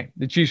tough game.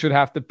 The Chiefs would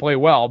have to play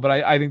well, but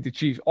I think the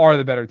Chiefs are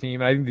the better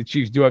team. And I think the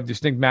Chiefs do have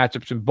distinct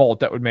matchups in both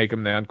that would make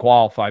them the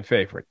unqualified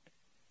favorite.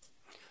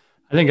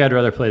 I think I'd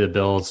rather play the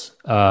Bills.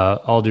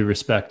 All due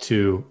respect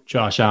to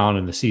Josh Allen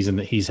and the season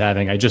that he's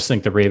having. I just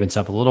think the Ravens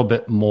have a little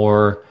bit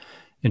more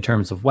in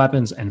terms of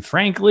weapons. And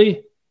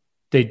frankly,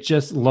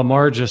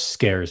 Lamar just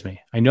scares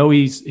me. I know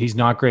he's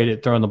not great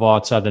at throwing the ball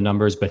outside the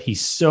numbers, but he's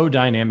so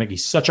dynamic.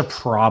 He's such a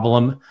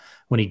problem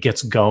when he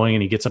gets going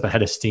and he gets up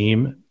ahead of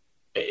steam.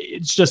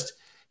 It's just,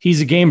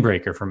 he's a game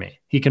breaker for me.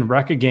 He can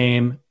wreck a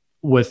game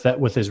with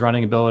his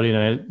running ability.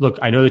 And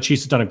I know the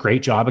Chiefs have done a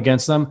great job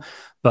against them,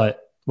 but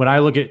when I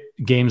look at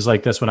games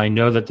like this, when I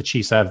know that the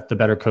Chiefs have the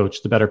better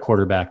coach, the better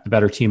quarterback, the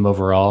better team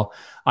overall,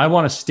 I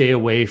want to stay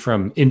away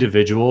from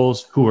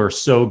individuals who are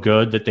so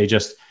good that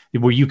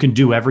where you can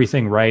do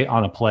everything right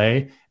on a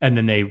play and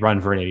then they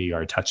run for an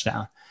 80-yard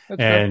touchdown.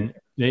 And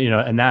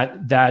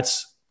that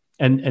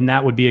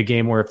would be a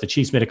game where if the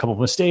Chiefs made a couple of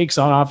mistakes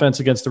on offense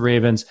against the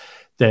Ravens,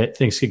 that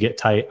things could get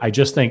tight. I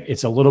just think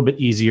it's a little bit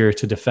easier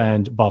to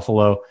defend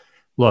Buffalo.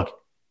 Look,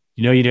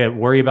 you need to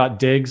worry about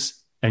Diggs.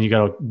 And you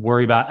got to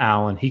worry about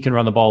Allen. He can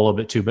run the ball a little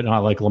bit too, but not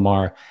like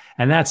Lamar.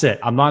 And that's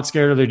it. I'm not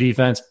scared of their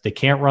defense. They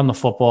can't run the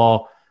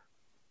football.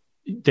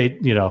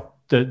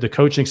 The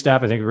coaching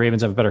staff, I think the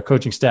Ravens have a better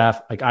coaching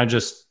staff. Like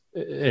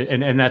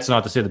and that's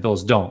not to say the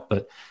Bills don't,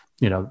 but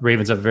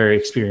Ravens have a very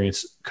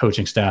experienced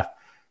coaching staff.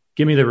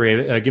 Give me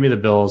the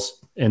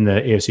Bills in the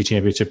AFC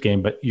Championship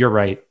game, but you're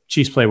right.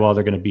 Chiefs play well.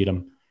 They're going to beat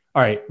them.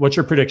 All right. What's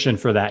your prediction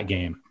for that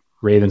game?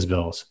 Ravens,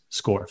 Bills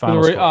score.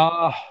 Final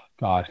score.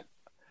 God.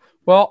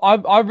 Well,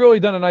 I've really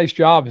done a nice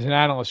job as an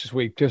analyst this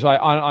week because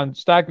on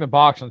Stacking the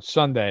Box on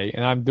Sunday,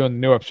 and I'm doing the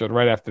new episode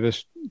right after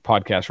this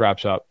podcast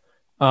wraps up.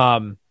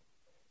 I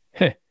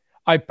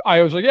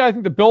was like, yeah, I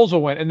think the Bills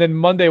will win, and then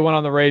Monday went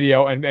on the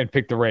radio and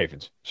picked the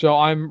Ravens. So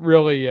I'm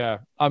really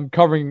I'm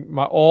covering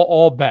my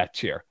all bets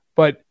here.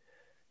 But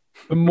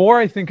the more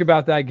I think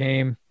about that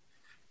game,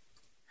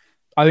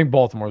 I think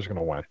Baltimore's going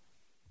to win.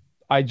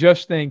 I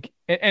just think,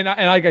 and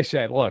like I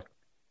said, look,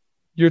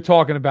 you're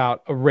talking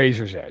about a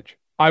razor's edge.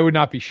 I would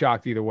not be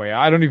shocked either way.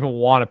 I don't even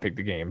want to pick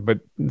the game, but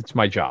it's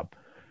my job.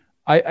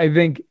 I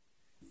think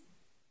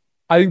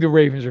the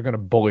Ravens are going to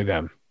bully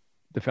them.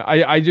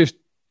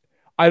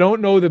 I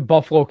don't know that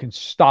Buffalo can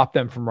stop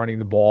them from running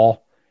the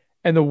ball.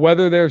 And the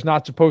weather there is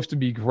not supposed to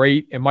be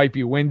great. It might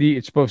be windy.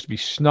 It's supposed to be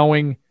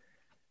snowing.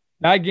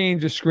 That game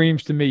just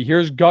screams to me,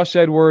 here's Gus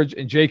Edwards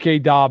and J.K.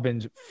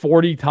 Dobbins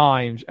 40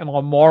 times and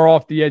Lamar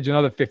off the edge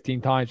another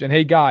 15 times. And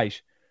hey,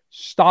 guys,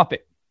 stop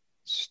it.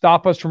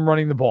 Stop us from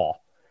running the ball.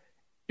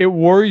 It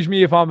worries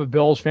me if I'm a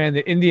Bills fan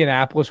that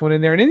Indianapolis went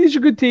in there. And Indy's a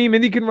good team.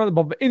 Indy can run the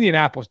ball, but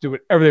Indianapolis do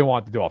whatever they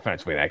want to do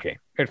offensively in that game.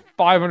 At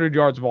 500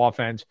 yards of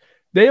offense,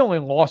 they only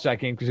lost that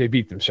game because they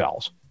beat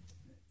themselves.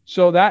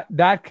 So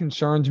that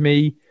concerns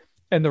me.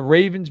 And the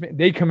Ravens,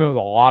 they come in with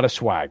a lot of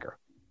swagger.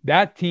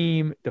 That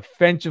team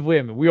defensively,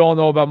 I mean, we all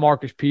know about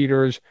Marcus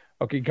Peters.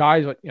 Okay,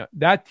 guys,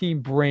 that team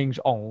brings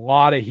a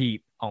lot of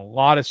heat, a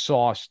lot of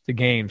sauce to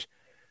games.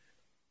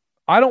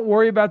 I don't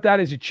worry about that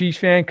as a Chiefs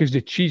fan because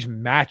the Chiefs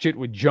match it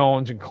with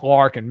Jones and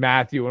Clark and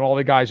Matthew and all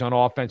the guys on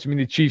offense. I mean,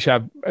 the Chiefs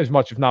have as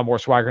much, if not more,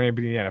 swagger than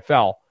anybody in the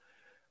NFL.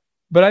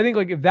 But I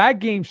think if that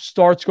game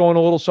starts going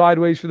a little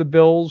sideways for the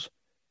Bills,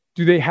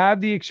 do they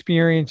have the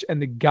experience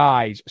and the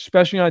guys,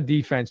 especially on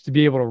defense, to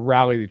be able to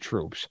rally the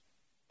troops?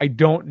 I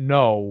don't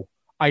know.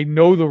 I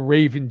know the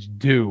Ravens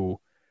do.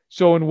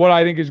 So in what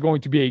I think is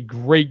going to be a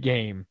great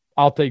game,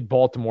 I'll take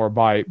Baltimore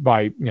by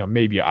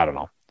maybe, I don't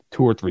know,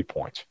 2 or 3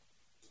 points.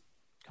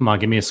 Come on,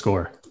 give me a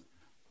score.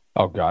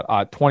 Oh, God.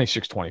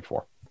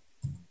 26-24.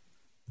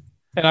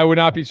 And I would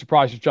not be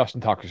surprised if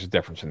Justin Tucker's a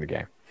difference in the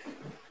game.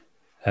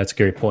 That's a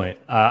great point.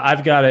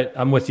 I've got it.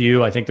 I'm with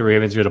you. I think the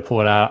Ravens are going to pull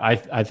it out.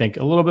 I think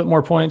a little bit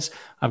more points.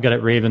 I've got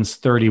it Ravens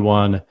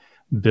 31,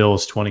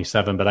 Bills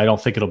 27, but I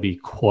don't think it'll be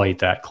quite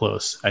that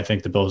close. I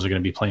think the Bills are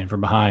going to be playing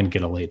from behind,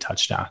 get a late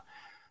touchdown.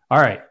 All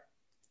right.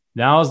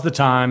 Now is the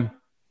time.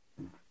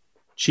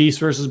 Chiefs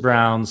versus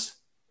Browns.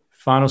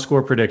 Final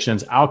score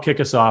predictions. I'll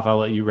kick us off. I'll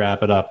let you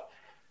wrap it up.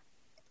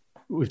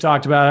 We've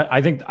talked about it.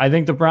 I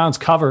think the Browns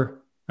cover.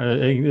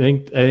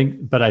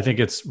 But I think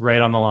it's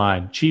right on the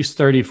line. Chiefs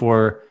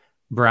 34,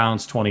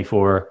 Browns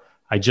 24.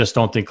 I just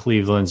don't think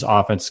Cleveland's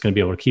offense is going to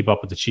be able to keep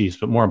up with the Chiefs.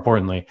 But more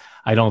importantly,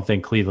 I don't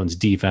think Cleveland's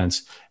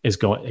defense is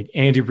going.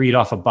 Andy Reid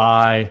off a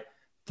bye,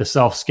 the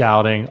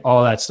self-scouting,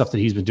 all that stuff that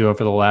he's been doing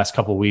for the last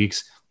couple of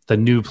weeks, the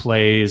new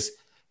plays.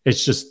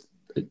 It's just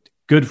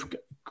good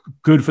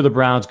for the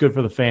Browns, good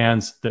for the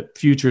fans. The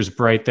future's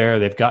bright there.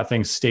 They've got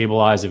things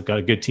stabilized. They've got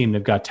a good team.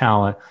 They've got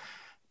talent.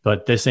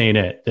 But this ain't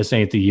it. This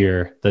ain't the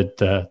year that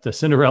the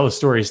Cinderella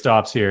story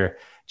stops here.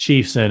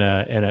 Chiefs in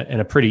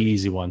a pretty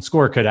easy one.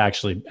 Score could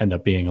actually end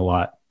up being a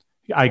lot.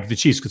 The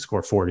Chiefs could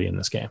score 40 in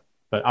this game,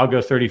 but I'll go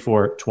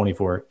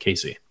 34-24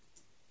 KC.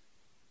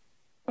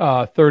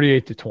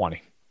 38-20,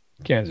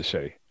 Kansas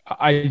City.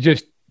 I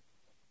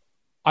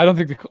don't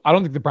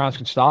think the Browns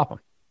can stop them.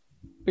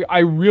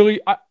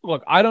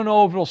 Look, I don't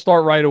know if it'll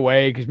start right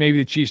away because maybe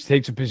the Chiefs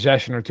takes a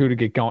possession or two to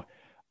get going.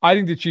 I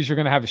think the Chiefs are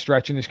going to have a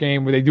stretch in this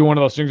game where they do one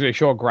of those things where they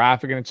show a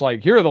graphic and it's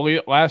like, here are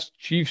the last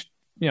Chiefs,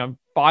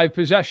 5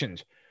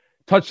 possessions.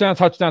 Touchdown,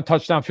 touchdown,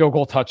 touchdown, field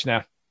goal,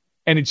 touchdown.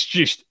 And it's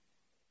just,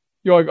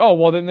 you're like, oh,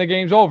 well, then the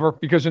game's over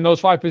because in those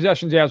 5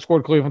 possessions, they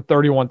outscored Cleveland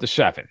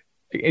 31-7.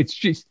 It's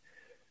just,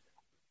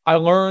 I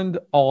learned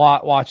a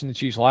lot watching the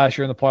Chiefs last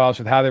year in the playoffs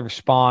with how they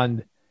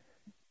respond.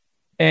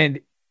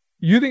 And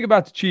you think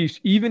about the Chiefs,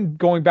 even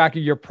going back a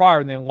year prior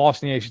and they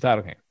lost in the AFC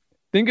title game.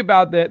 Think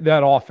about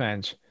that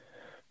offense.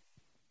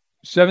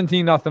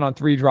 17-0 on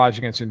 3 drives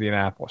against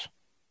Indianapolis.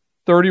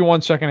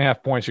 31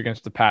 second-half points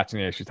against the Pats in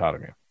the AFC title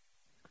game.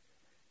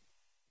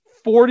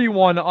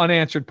 41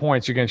 unanswered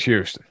points against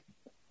Houston.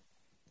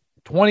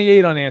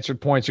 28 unanswered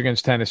points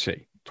against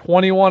Tennessee.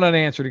 21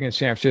 unanswered against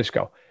San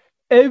Francisco.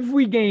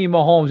 Every game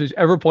Mahomes has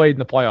ever played in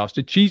the playoffs,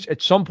 the Chiefs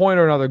at some point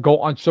or another go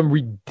on some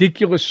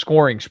ridiculous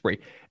scoring spree.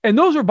 And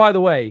those are, by the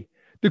way,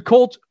 the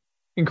Colts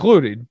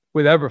included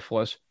with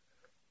Eberflus,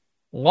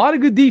 a lot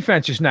of good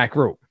defenses in that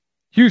group.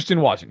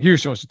 Houston wasn't.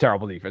 Houston was a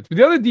terrible defense. But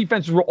the other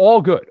defenses were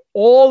all good.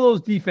 All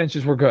those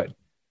defenses were good.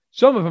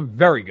 Some of them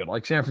very good,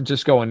 like San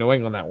Francisco and New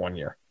England that one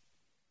year.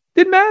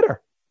 Didn't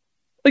matter.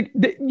 Like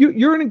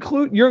you're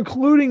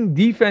including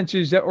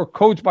defenses that were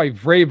coached by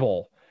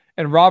Vrabel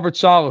and Robert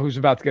Saleh, who's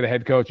about to get a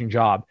head coaching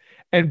job,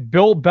 and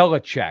Bill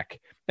Belichick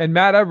and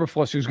Matt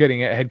Eberflus, who's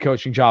getting a head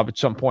coaching job at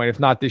some point,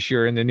 if not this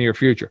year, in the near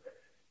future.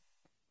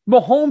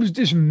 Mahomes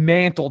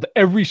dismantled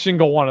every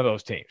single one of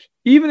those teams,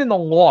 even in the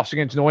loss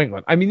against New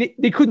England. I mean,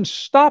 they couldn't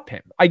stop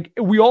him.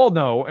 We all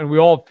know and we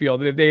all feel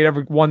that if they had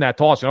ever won that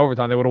toss in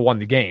overtime, they would have won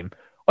the game.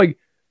 Like,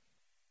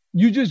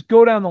 you just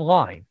go down the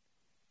line.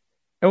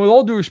 And with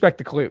all due respect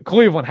to Cleveland,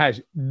 Cleveland has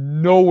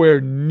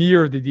nowhere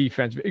near the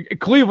defense.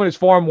 Cleveland is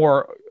far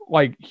more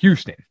like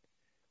Houston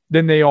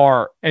than they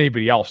are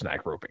anybody else in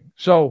that grouping.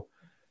 So,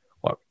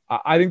 look,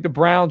 I think the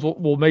Browns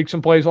will make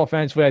some plays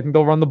offensively. I think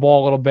they'll run the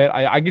ball a little bit.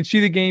 I can see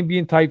the game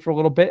being tight for a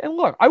little bit. And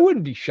look, I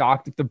wouldn't be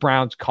shocked if the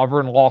Browns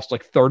cover and lost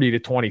like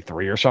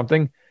 30-23 or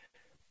something.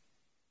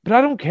 But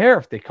I don't care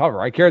if they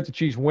cover. I care if the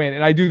Chiefs win.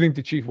 And I do think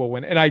the Chiefs will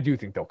win. And I do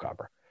think they'll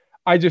cover.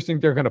 I just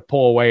think they're going to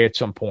pull away at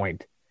some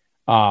point.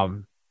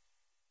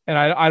 And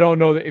I don't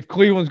know that if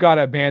Cleveland's got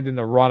to abandon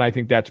the run, I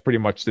think that's pretty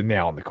much the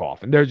nail in the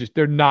coffin.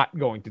 They're not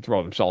going to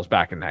throw themselves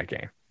back in that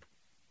game.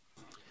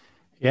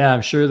 Yeah,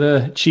 I'm sure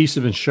the Chiefs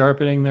have been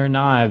sharpening their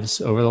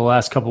knives over the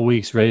last couple of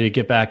weeks, ready to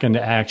get back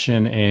into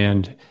action.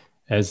 And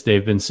as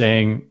they've been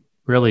saying,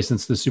 really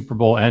since the Super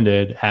Bowl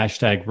ended,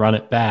 # run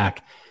it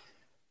back.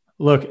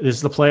 Look, this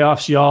is the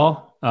playoffs,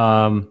 y'all.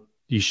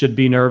 You should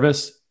be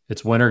nervous.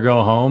 It's win or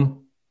go home.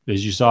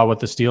 As you saw with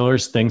the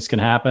Steelers, things can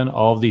happen.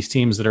 All of these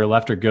teams that are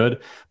left are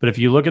good. But if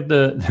you look at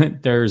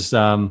there's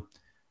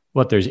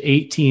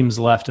 8 teams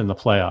left in the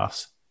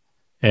playoffs,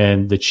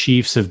 and the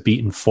Chiefs have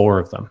beaten 4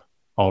 of them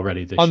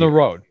already this year. On the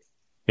road.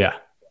 Yeah.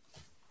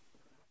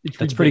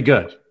 That's pretty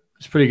good.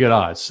 It's pretty good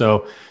odds.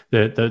 So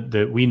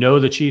we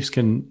know the Chiefs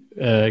can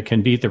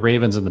beat the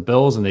Ravens and the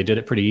Bills, and they did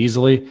it pretty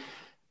easily.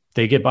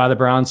 They get by the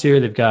Browns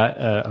here. They've got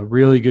a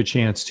really good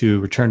chance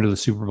to return to the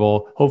Super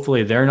Bowl.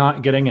 Hopefully they're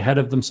not getting ahead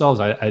of themselves.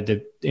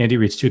 Andy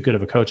Reid's too good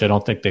of a coach. I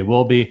don't think they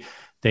will be.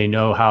 They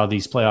know how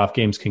these playoff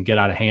games can get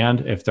out of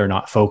hand if they're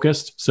not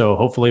focused. So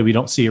hopefully we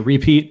don't see a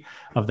repeat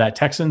of that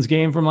Texans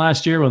game from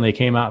last year when they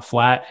came out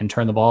flat and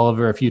turned the ball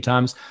over a few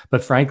times.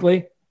 But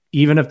frankly,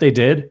 even if they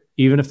did,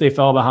 even if they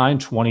fell behind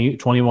 20,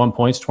 21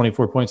 points,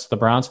 24 points to the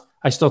Browns,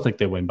 I still think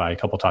they win by a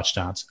couple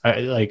touchdowns.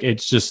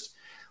 It's just,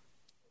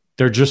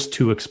 they're just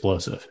too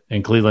explosive,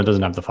 and Cleveland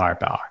doesn't have the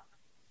firepower.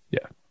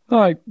 Yeah,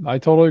 no, I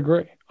totally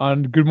agree.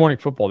 On Good Morning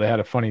Football, they had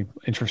a funny,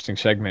 interesting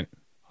segment.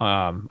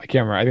 I can't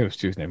remember. I think it was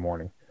Tuesday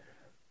morning,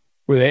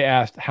 where they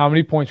asked how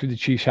many points would the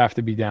Chiefs have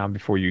to be down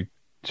before you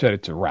said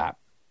it's a wrap,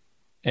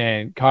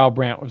 and Kyle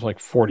Brandt was like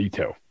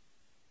 42.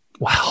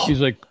 Wow,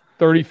 he's like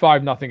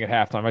 35-0 at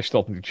halftime. I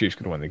still think the Chiefs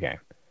could win the game,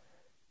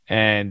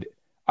 and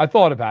I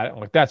thought about it. I'm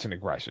like, that's an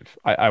aggressive.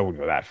 I wouldn't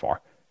go that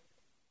far.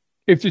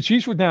 If the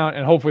Chiefs were down,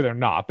 and hopefully they're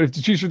not, but if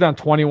the Chiefs were down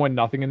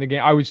 21-0 in the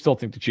game, I would still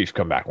think the Chiefs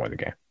come back and win the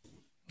game.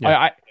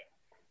 Yeah.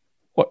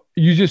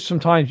 You just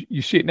sometimes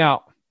you see it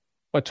now.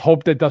 Let's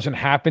hope that doesn't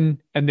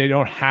happen and they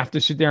don't have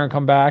to sit there and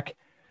come back.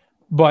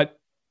 But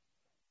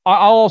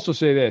I'll also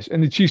say this,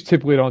 and the Chiefs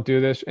typically don't do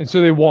this, and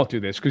so they won't do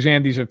this because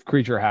Andy's a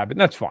creature of habit,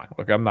 and that's fine.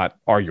 Look, I'm not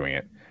arguing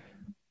it.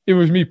 It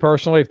was me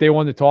personally. If they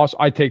won the toss,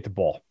 I'd take the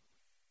ball.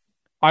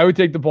 I would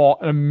take the ball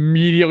and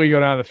immediately go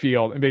down the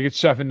field and make it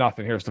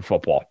 7-0. Here's the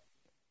football.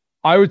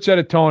 I would set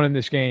a tone in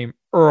this game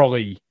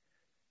early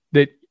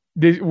that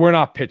we're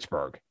not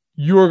Pittsburgh.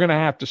 You're going to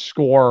have to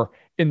score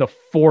in the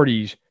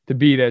 40s to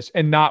beat us,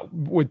 and not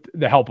with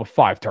the help of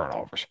 5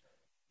 turnovers.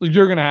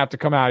 You're going to have to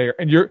come out here,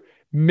 and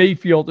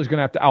Mayfield is going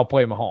to have to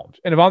outplay Mahomes.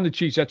 And if I'm the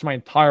Chiefs, that's my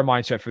entire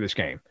mindset for this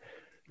game.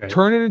 Okay.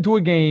 Turn it into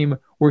a game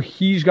where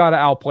he's got to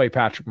outplay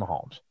Patrick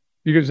Mahomes,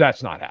 because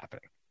that's not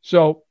happening.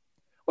 So,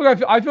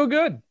 look, I feel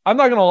good. I'm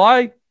not going to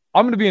lie.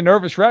 I'm going to be a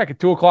nervous wreck at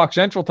 2 o'clock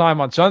Central Time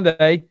on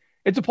Sunday.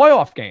 It's a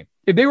playoff game.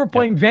 If they were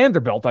playing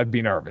Vanderbilt, I'd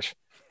be nervous.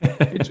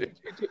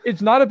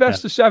 It's not a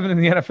best of 7 in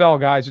the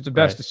NFL, guys. It's a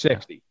best of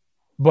 60.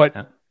 But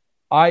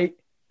I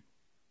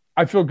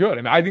feel good. I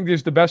mean, I think this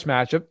is the best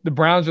matchup. The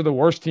Browns are the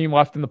worst team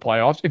left in the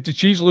playoffs. If the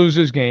Chiefs lose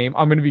this game,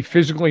 I'm going to be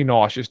physically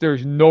nauseous.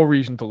 There's no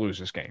reason to lose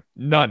this game.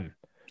 None.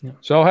 Yeah.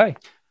 So, hey,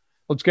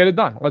 let's get it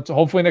done.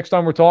 Hopefully next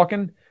time we're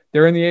talking,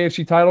 they're in the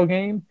AFC title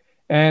game.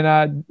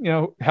 And,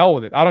 hell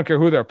with it. I don't care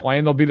who they're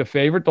playing. They'll be the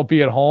favorite. They'll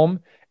be at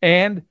home.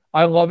 And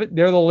I love it.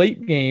 They're the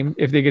late game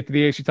if they get to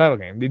the AFC title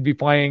game. They'd be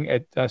playing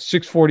at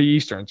 6:40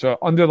 Eastern. So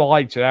under the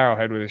lights at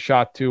Arrowhead with a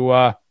shot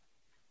to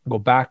go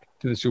back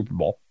to the Super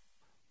Bowl.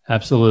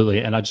 Absolutely.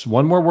 And just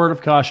one more word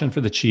of caution for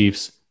the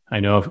Chiefs.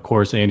 I know, of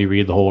course, Andy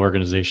Reid, the whole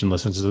organization,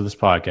 listens to this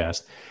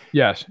podcast.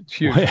 Yes, it's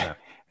huge.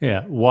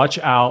 Yeah. Watch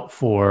out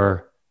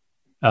for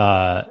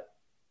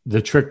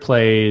the trick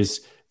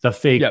plays, the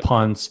fake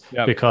punts,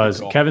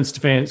 because Kevin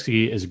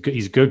Stefanski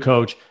he's a good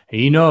coach.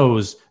 He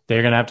knows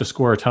they're going to have to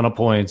score a ton of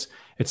points.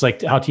 It's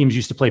like how teams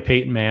used to play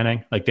Peyton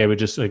Manning. Like they would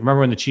just remember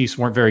when the Chiefs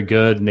weren't very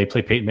good and they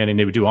played Peyton Manning,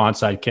 they would do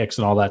onside kicks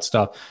and all that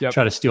stuff,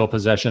 try to steal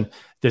possession.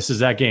 This is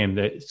that game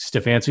that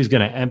Stefanski's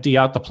going to empty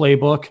out the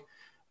playbook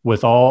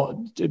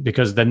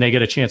because then they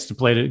get a chance to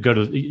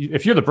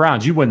if you're the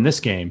Browns, you win this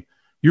game,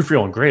 you're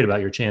feeling great about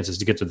your chances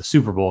to get to the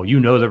Super Bowl. You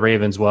know the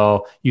Ravens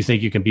well. You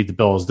think you can beat the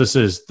Bills. This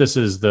is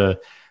the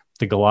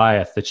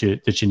Goliath that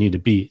you need to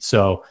beat.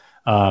 So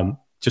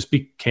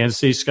Kansas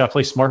City's got to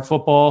play smart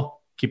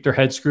football, keep their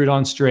head screwed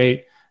on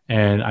straight,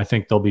 and I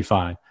think they'll be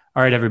fine.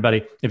 All right,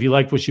 everybody. If you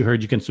liked what you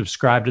heard, you can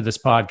subscribe to this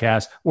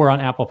podcast. We're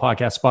on Apple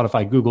Podcasts,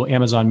 Spotify, Google,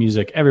 Amazon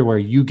Music, everywhere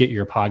you get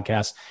your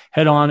podcasts.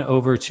 Head on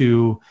over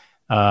to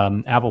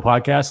Apple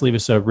Podcasts. Leave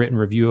us a written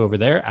review over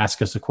there.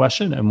 Ask us a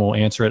question, and we'll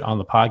answer it on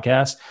the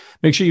podcast.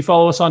 Make sure you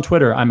follow us on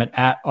Twitter. I'm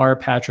at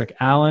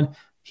 @RPatrickAllen.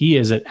 He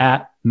is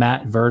at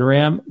Matt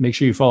Verderam. Make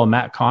sure you follow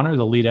Matt Connor,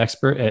 the lead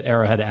expert at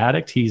Arrowhead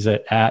Addict. He's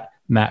at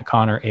Matt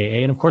Connor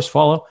AA. And, of course,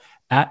 follow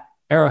at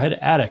Arrowhead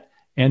Addict.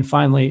 And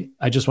finally,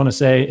 I just want to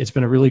say it's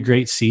been a really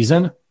great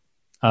season.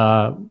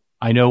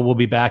 I know we'll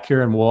be back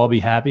here and we'll all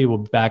be happy. We'll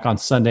be back on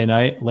Sunday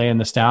night laying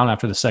this down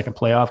after the second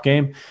playoff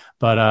game.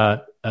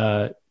 But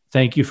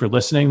thank you for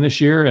listening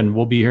this year, and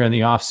we'll be here in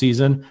the off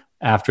season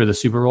after the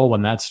Super Bowl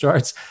when that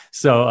starts.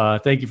 So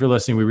thank you for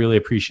listening. We really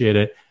appreciate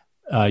it.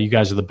 You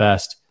guys are the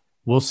best.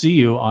 We'll see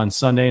you on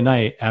Sunday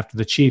night after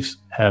the Chiefs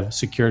have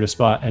secured a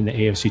spot in the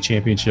AFC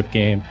Championship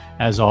game.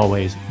 As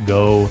always,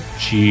 go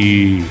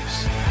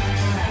Chiefs.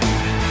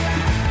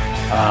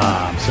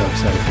 I'm so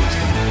excited for this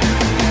game.